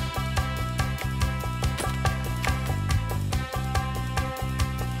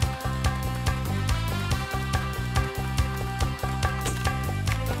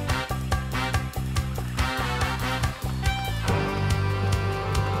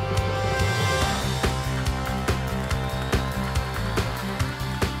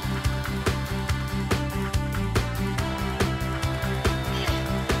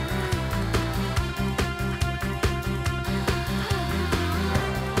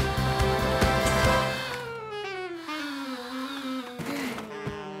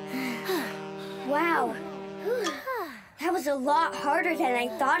 Wow. That was a lot harder than I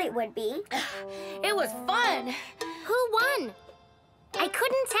thought it would be. It was fun. Who won? I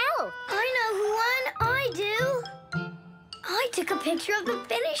couldn't tell. I know who won. I do. I took a picture of the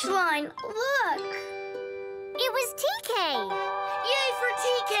finish line. Look. It was TK. Yay for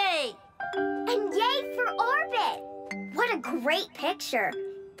TK! And yay for Orbit. What a great picture.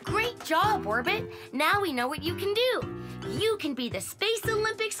 Great job, Orbit. Now we know what you can do. You can be the Space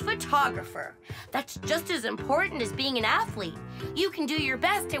Olympics photographer. That's just as important as being an athlete. You can do your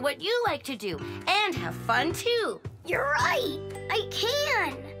best at what you like to do and have fun, too. You're right. I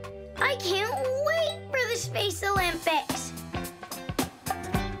can. I can't wait for the Space Olympics.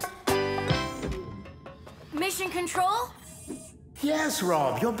 Mission Control? Yes,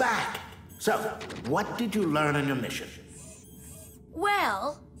 Rob, you're back. So, what did you learn on your mission?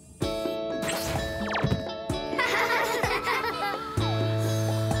 Well...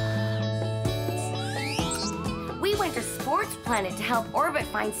 We went to Sports Planet to help Orbit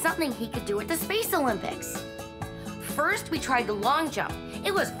find something he could do at the Space Olympics. First, we tried the long jump.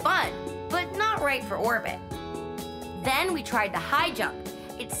 It was fun, but not right for Orbit. Then we tried the high jump.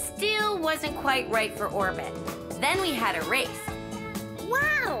 It still wasn't quite right for Orbit. Then we had a race.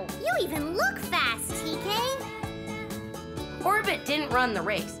 Wow, you even look fast, TK. Orbit didn't run the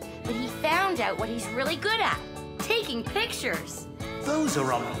race, but he found out what he's really good at, taking pictures. Those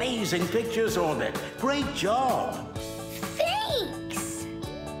are amazing pictures, Orbit. Great job. Thanks.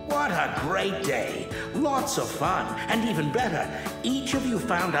 What a great day. Lots of fun. And even better, each of you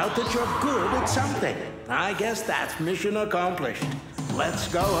found out that you're good at something. I guess that's mission accomplished. Let's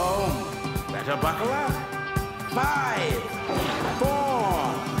go home. Better buckle up. 5,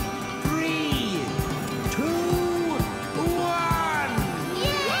 4, 3, 2, 1.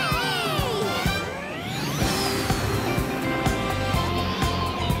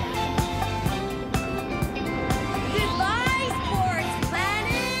 Goodbye, Sports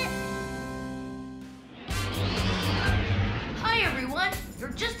Planet! Hi, everyone.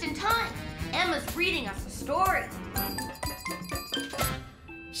 You're just in time. Emma's reading us a story.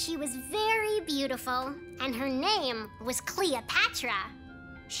 She was very beautiful, and her name was Cleopatra.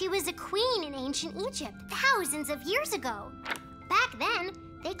 She was a queen in ancient Egypt thousands of years ago. Back then,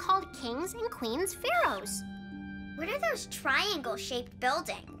 they called kings and queens pharaohs. What are those triangle-shaped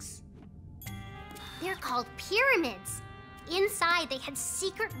buildings? They're called pyramids. Inside, they had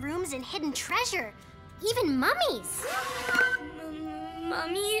secret rooms and hidden treasure, even mummies.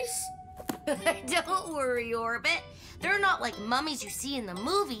 Mummies? Don't worry, Orbit. They're not like mummies you see in the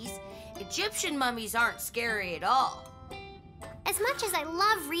movies. Egyptian mummies aren't scary at all. As much as I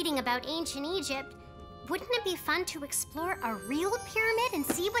love reading about ancient Egypt, wouldn't it be fun to explore a real pyramid and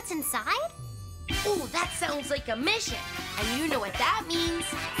see what's inside? Ooh, that sounds like a mission. And you know what that means.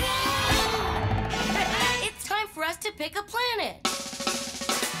 It's time for us to pick a planet.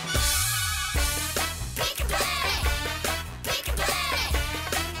 Pick a planet! Pick a planet!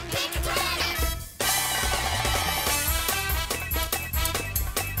 Pick a planet! Pick a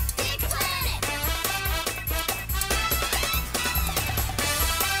planet! Pick a planet!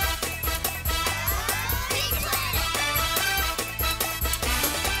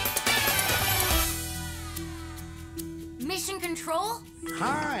 Mission Control?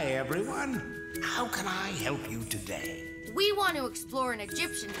 Hi, everyone. How can I help you today? We want to explore an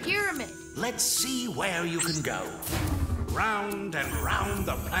Egyptian pyramid. Let's see where you can go. Round and round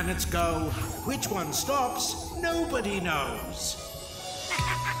the planets go. Which one stops, nobody knows.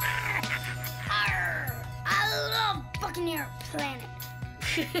 Arr! I love Buccaneer Planet.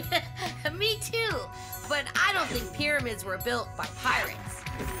 Me too. But I don't think pyramids were built by pirates.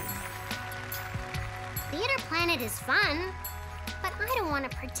 Theater Planet is fun, but I don't want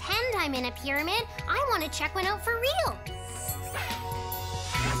to pretend I'm in a pyramid. I want to check one out for real.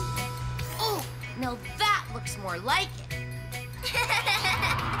 Oh, now that looks more like it.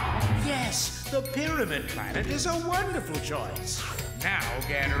 Yes, the Pyramid Planet is a wonderful choice. Now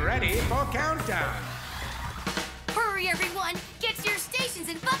get ready for countdown. Hurry, everyone! Get to your stations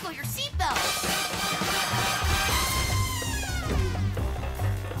and buckle your seatbelts!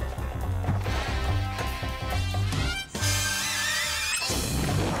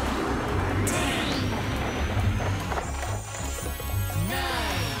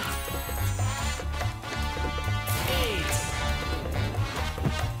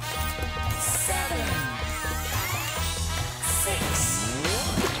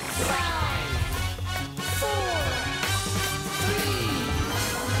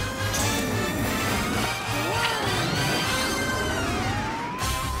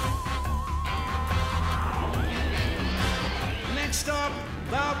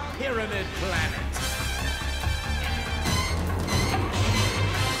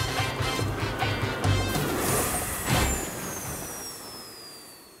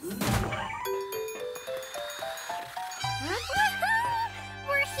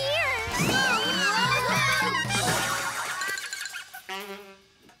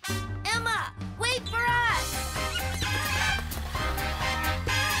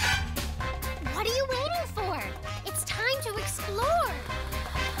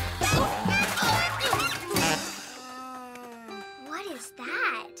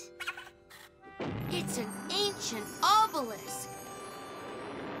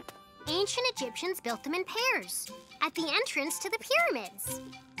 ancient Egyptians built them in pairs at the entrance to the pyramids.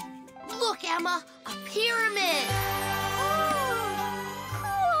 Look, Emma, a pyramid.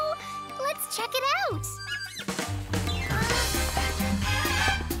 Oh, cool. Let's check it out.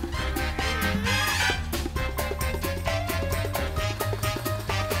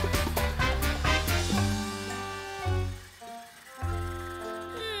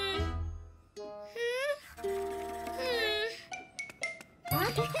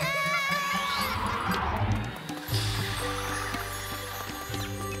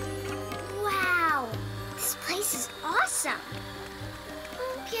 Wow, this place is awesome.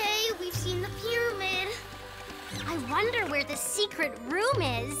 Okay, we've seen the pyramid. I wonder where the secret room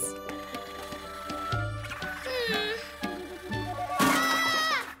is.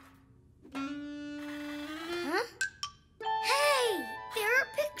 Huh? Hey, there are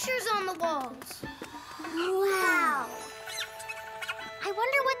pictures on the walls. Wow. I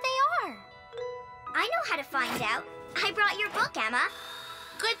wonder what they are. I know how to find out. I brought your book, Emma.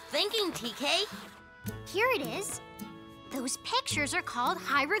 Good thinking, TK. Here it is. Those pictures are called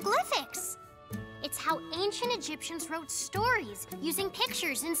hieroglyphics. It's how ancient Egyptians wrote stories using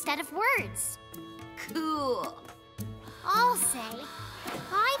pictures instead of words. Cool. I'll say,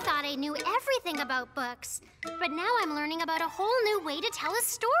 I thought I knew everything about books, but now I'm learning about a whole new way to tell a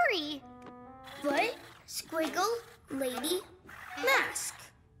story. Foot, squiggle, lady, mask.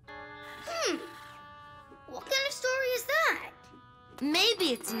 What kind of story is that?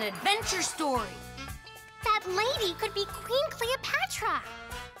 Maybe it's an adventure story. That lady could be Queen Cleopatra.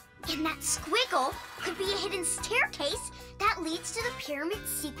 And that squiggle could be a hidden staircase that leads to the pyramid's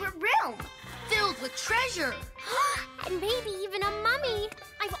secret room. Filled with treasure. And maybe even a mummy.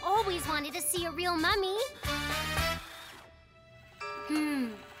 I've always wanted to see a real mummy.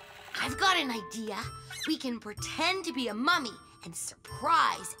 I've got an idea. We can pretend to be a mummy and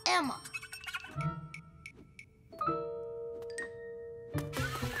surprise Emma.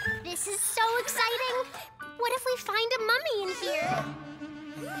 This is so exciting. What if we find a mummy in here?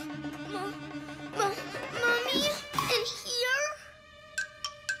 Mummy? In here?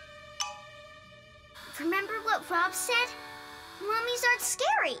 Remember what Rob said? Mummies aren't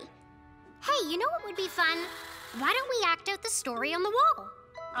scary. Hey, you know what would be fun? Why don't we act out the story on the wall?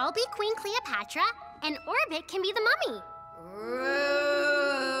 I'll be Queen Cleopatra, and Orbit can be the mummy.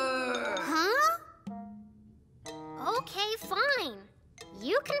 Huh? Okay, fine.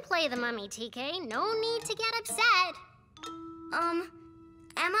 You can play the mummy, TK. No need to get upset. Emma?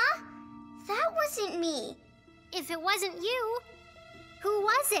 That wasn't me. If it wasn't you, who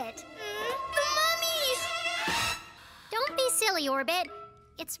was it? The mummies! Don't be silly, Orbit.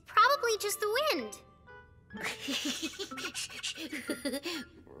 It's probably just the wind.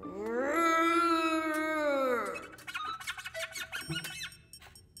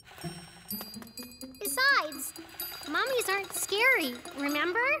 Besides, mummies aren't scary,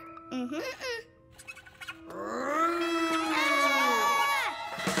 remember? I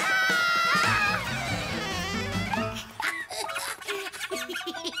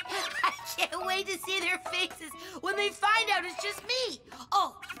can't wait to see their faces when they find out it's just me.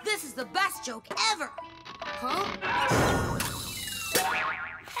 Oh, this is the best joke ever. Huh?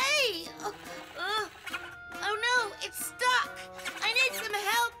 Hey! Oh no, it's stuck. I need some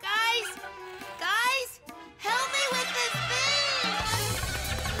help, guys. Guys, help me with this thing.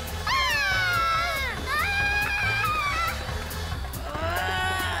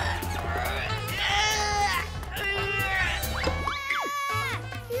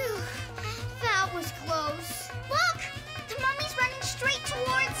 Phew, that was close. Look! The mummy's running straight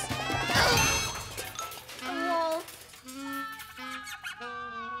towards the wall.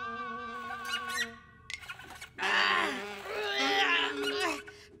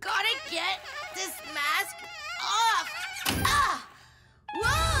 Gotta get this mask off. Ah!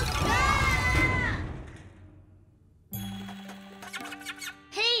 Whoa! Ah!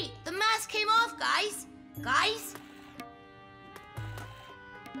 Hey, the mask came off, guys. Guys?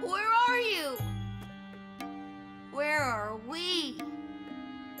 Where are you? Where are we?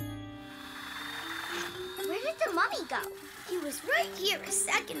 Where did the mummy go? He was right here a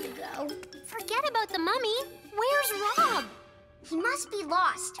second ago. Forget about the mummy. Where's Rob? He must be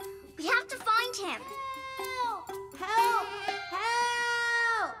lost. We have to find him. Help! Help!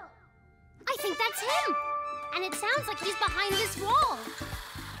 Help! I think that's him. And it sounds like he's behind this wall.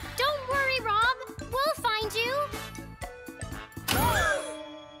 Don't worry, Rob. We'll find you.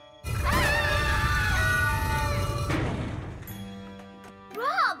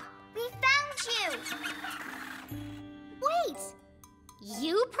 Rob, we found you. Wait.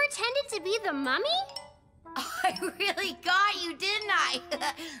 You pretended to be the mummy? I really got you, didn't I?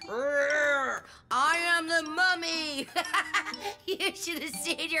 I am the mummy. You should have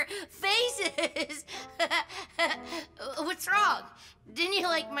seen your faces. What's wrong? Didn't you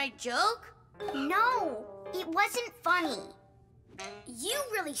like my joke? No, it wasn't funny. You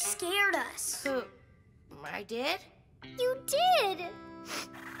really scared us. I did? You did!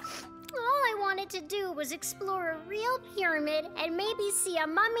 All I wanted to do was explore a real pyramid and maybe see a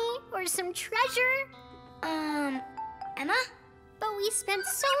mummy or some treasure. Emma? But we spent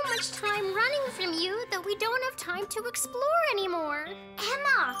so much time running from you that we don't have time to explore anymore.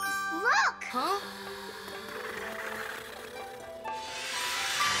 Emma, look! Huh?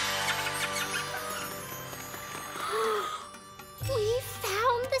 We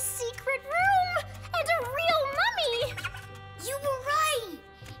found the secret room and a real mummy! You were right!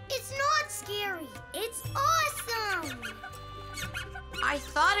 It's not scary. It's awesome! I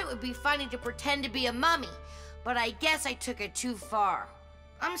thought it would be funny to pretend to be a mummy, but I guess I took it too far.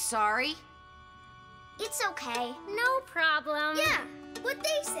 I'm sorry. It's okay. No problem. Yeah, what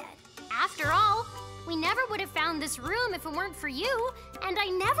they said. After all, we never would have found this room if it weren't for you, and I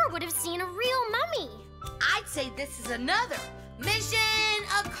never would have seen a real mummy. I'd say this is another mission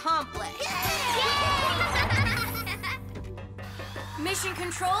accomplished. Mission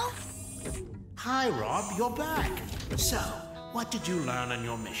control? Hi, Rob, you're back. So, what did you learn on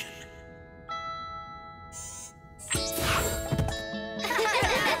your mission?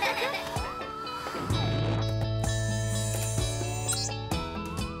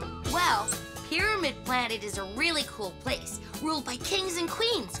 Well, Pyramid Planet is a really cool place, ruled by kings and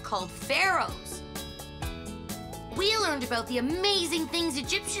queens called pharaohs. We learned about the amazing things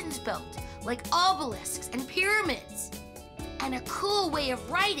Egyptians built, like obelisks and pyramids, and a cool way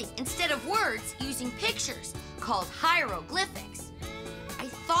of writing instead of words using pictures called hieroglyphics. I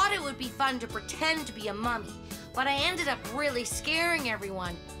thought it would be fun to pretend to be a mummy, but I ended up really scaring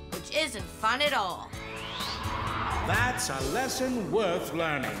everyone, which isn't fun at all. That's a lesson worth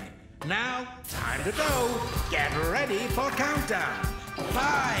learning. Now, time to go. Get ready for countdown.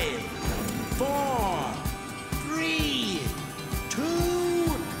 5, 4, 3, 2, 1.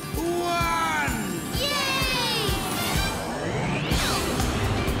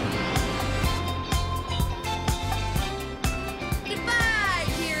 Goodbye,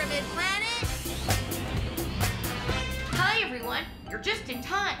 Pyramid Planet! Hi, everyone. You're just in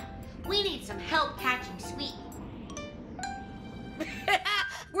time. We need some help catching Sweet.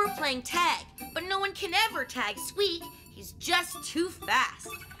 We're playing tag, but no one can ever tag Sweet. He's just too fast.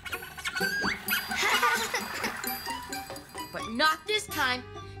 But not this time.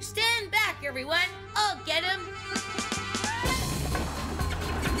 Stand back, everyone. I'll get him.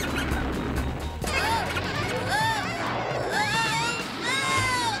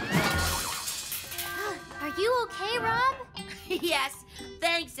 Are you okay, Rob? Yes,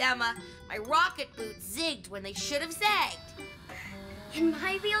 thanks, Emma. My rocket boots zigged when they should have zagged. And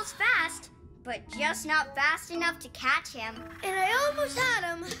my wheel's fast, but just not fast enough to catch him. And I almost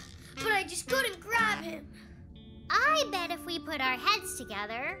had him, but I just couldn't grab him. I bet if we put our heads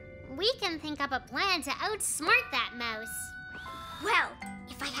together, we can think up a plan to outsmart that mouse. Well,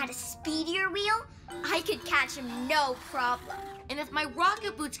 if I had a speedier wheel, I could catch him no problem. And if my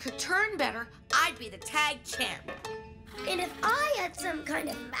rocket boots could turn better, I'd be the tag champ. And if I had some kind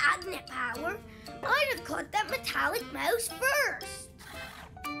of magnet power, I'd have caught that metallic mouse first.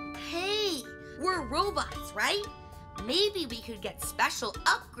 Hey, we're robots, right? Maybe we could get special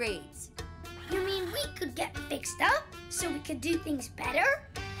upgrades. You mean we could get fixed up so we could do things better?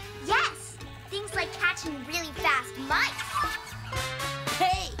 Yes, things like catching really fast mice.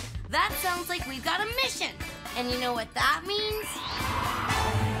 Hey, that sounds like we've got a mission. And you know what that means?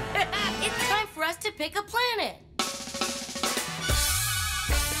 It's time for us to pick a planet.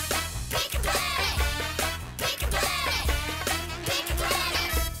 Pick a planet! Pick a planet! Pick a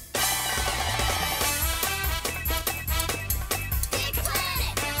planet! Pick a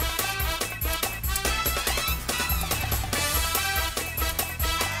planet!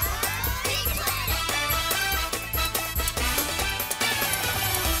 Pick a planet!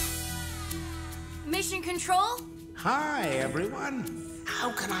 Mission control? Hi, everyone.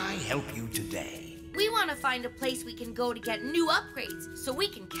 How can I help you today? We want to find a place we can go to get new upgrades so we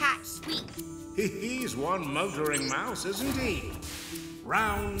can catch Sweet. He's one motoring mouse, isn't he?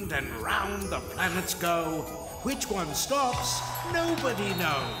 Round and round the planets go. Which one stops, nobody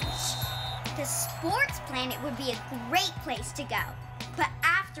knows. The sports planet would be a great place to go, but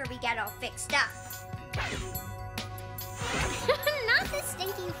after we get all fixed up. Not the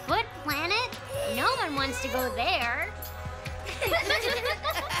stinky foot planet. No one wants to go there.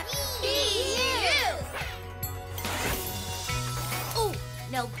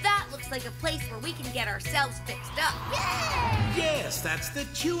 looks like a place where we can get ourselves fixed up. Yay! Yes, that's the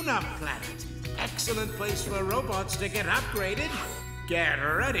tune-up planet. Excellent place for robots to get upgraded. Get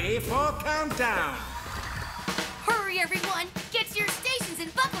ready for countdown. Hurry, everyone! Get to your stations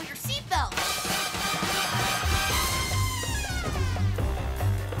and buckle your seatbelts.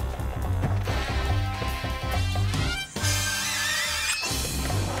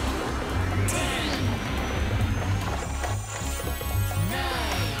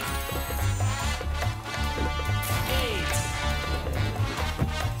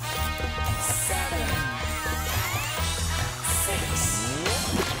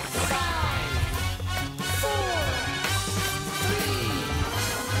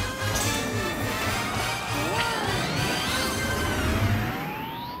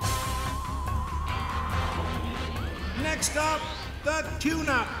 Next up, the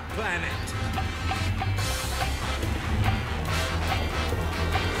tune-up planet.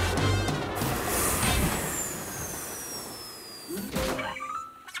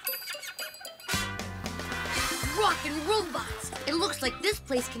 Rockin' robots! It looks like this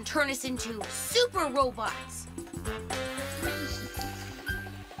place can turn us into super robots.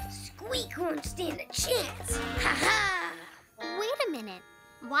 Squeak won't stand a chance. Ha-ha! Wait a minute.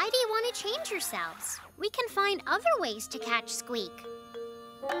 Why do you want to change yourselves? We can find other ways to catch Squeak.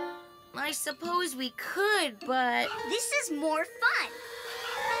 I suppose we could, but... This is more fun.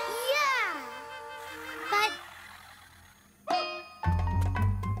 Yeah! But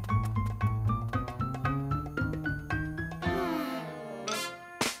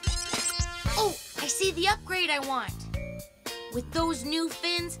Oh, I see the upgrade I want. With those new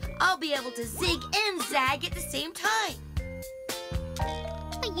fins, I'll be able to zig and zag at the same time.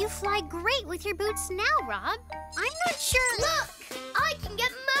 But you fly great with your boots now, Rob. I'm not sure. Look! I can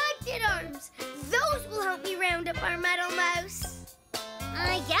get magnet arms. Those will help me round up our metal mouse.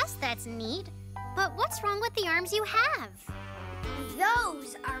 I guess that's neat. But what's wrong with the arms you have?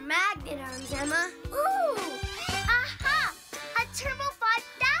 Those are magnet arms, Emma. Ooh! Aha! A Turbo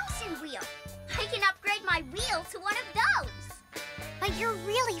 5000 wheel. I can upgrade my wheel to one of those. But you're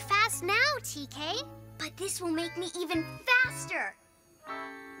really fast now, TK. But this will make me even faster.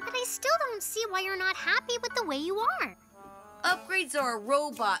 But I still don't see why you're not happy with the way you are. Upgrades are a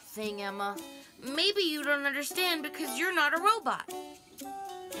robot thing, Emma. Maybe you don't understand because you're not a robot.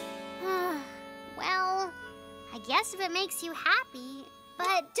 Well, I guess if it makes you happy,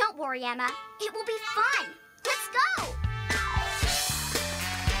 But don't worry, Emma. It will be fun. Let's go!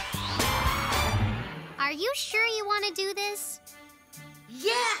 Are you sure you want to do this?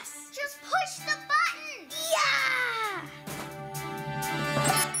 Yes! Just push the button! Yeah!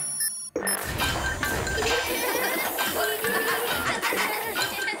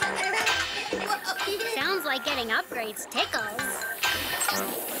 Sounds like getting upgrades tickles.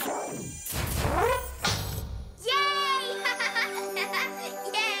 Yay!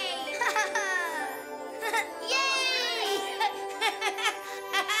 Yay! Yay!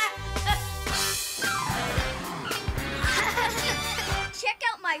 Check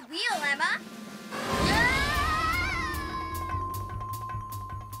out my wheel, Emma.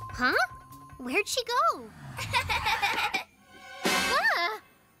 Huh? Where'd she go? Ah,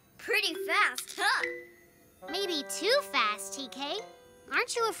 Pretty fast, huh? maybe too fast, TK.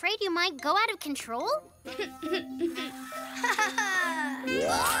 Aren't you afraid you might go out of control?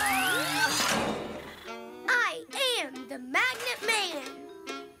 I am the Magnet Man.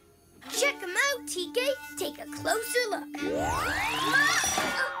 Check him out, TK. Take a closer look.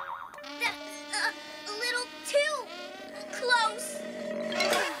 That's a little too close.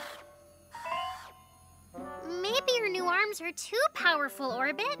 Maybe your new arms are too powerful,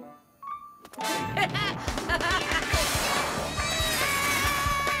 Orbit.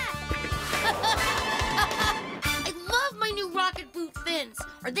 I love my new rocket boot fins.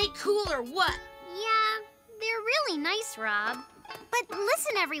 Are they cool or what? Yeah, they're really nice, Rob. But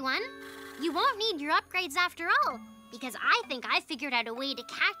listen, everyone. You won't need your upgrades after all, because I think I figured out a way to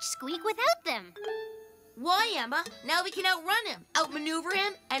catch Squeak without them. Why, Emma? Now we can outrun him, outmaneuver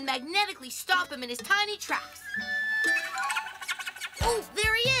him, and magnetically stop him in his tiny tracks. Oh,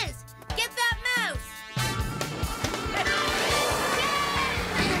 there he is! Get that mouse!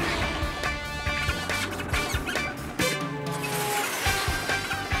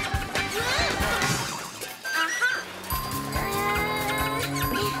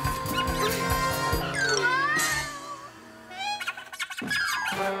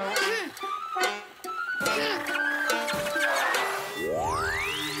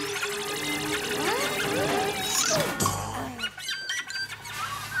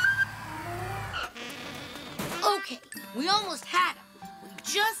 Okay, we almost had him. We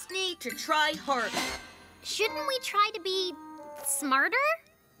just need to try harder. Shouldn't we try to be smarter?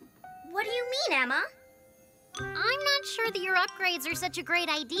 What do you mean, Emma? I'm not sure that your upgrades are such a great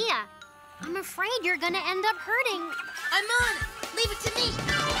idea. I'm afraid you're gonna end up hurting I'm on it. Leave it to me.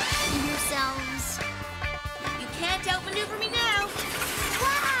 yourselves. You can't outmaneuver me now.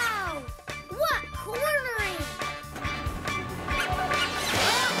 Wow! What cornering!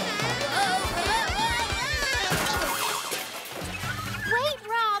 Wait,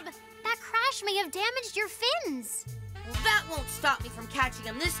 Rob! That crash may have damaged your fins. Well, that won't stop me from catching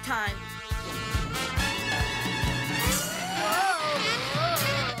him this time.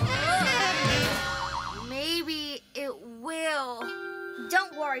 Maybe it will.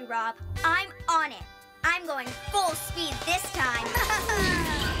 Don't worry, Rob. I'm on it. I'm going full speed this time.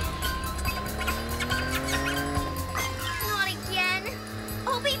 Not again.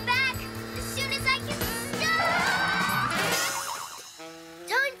 I'll be back as soon as I can stop.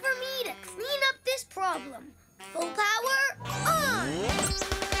 Time for me to clean up this problem. Full power on!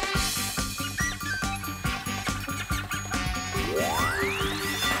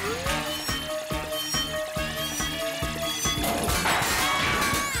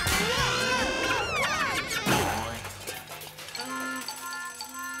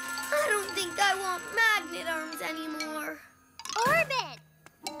 I don't think I want magnet arms anymore. Orbit!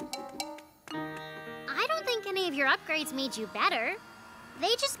 I don't think any of your upgrades made you better.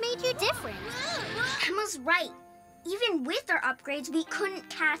 They just made you different. Emma's right. Even with our upgrades, we couldn't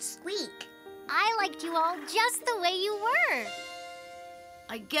catch Squeak. I liked you all just the way you were.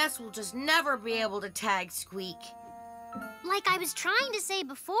 I guess we'll just never be able to tag Squeak. Like I was trying to say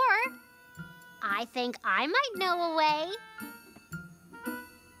before, I think I might know a way.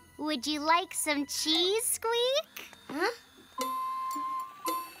 Would you like some cheese, Squeak? Huh?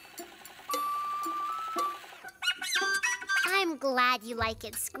 I'm glad you like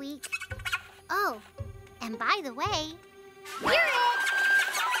it, Squeak. Oh, and by the way, you're it!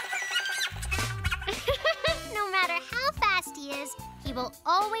 No matter how fast he is, he will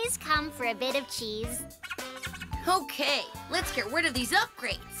always come for a bit of cheese. Okay, let's get rid of these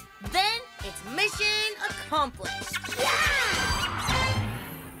upgrades. Then it's mission accomplished.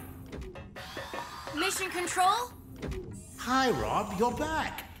 Mission control? Hi, Rob, you're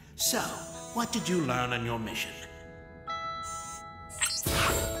back. So, what did you learn on your mission?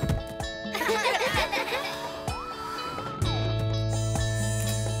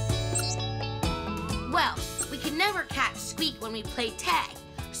 Well, we could never catch Squeak when we played tag,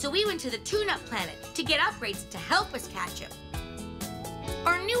 so we went to the tune-up planet to get upgrades to help us catch him.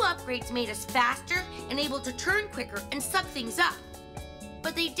 Our new upgrades made us faster and able to turn quicker and suck things up.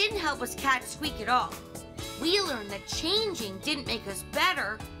 But they didn't help us catch Squeak at all. We learned that changing didn't make us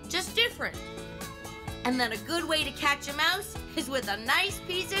better, just different. And that a good way to catch a mouse is with a nice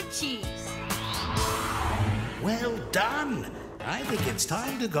piece of cheese. Well done. I think it's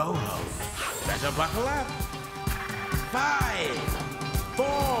time to go home. Better buckle up. 5,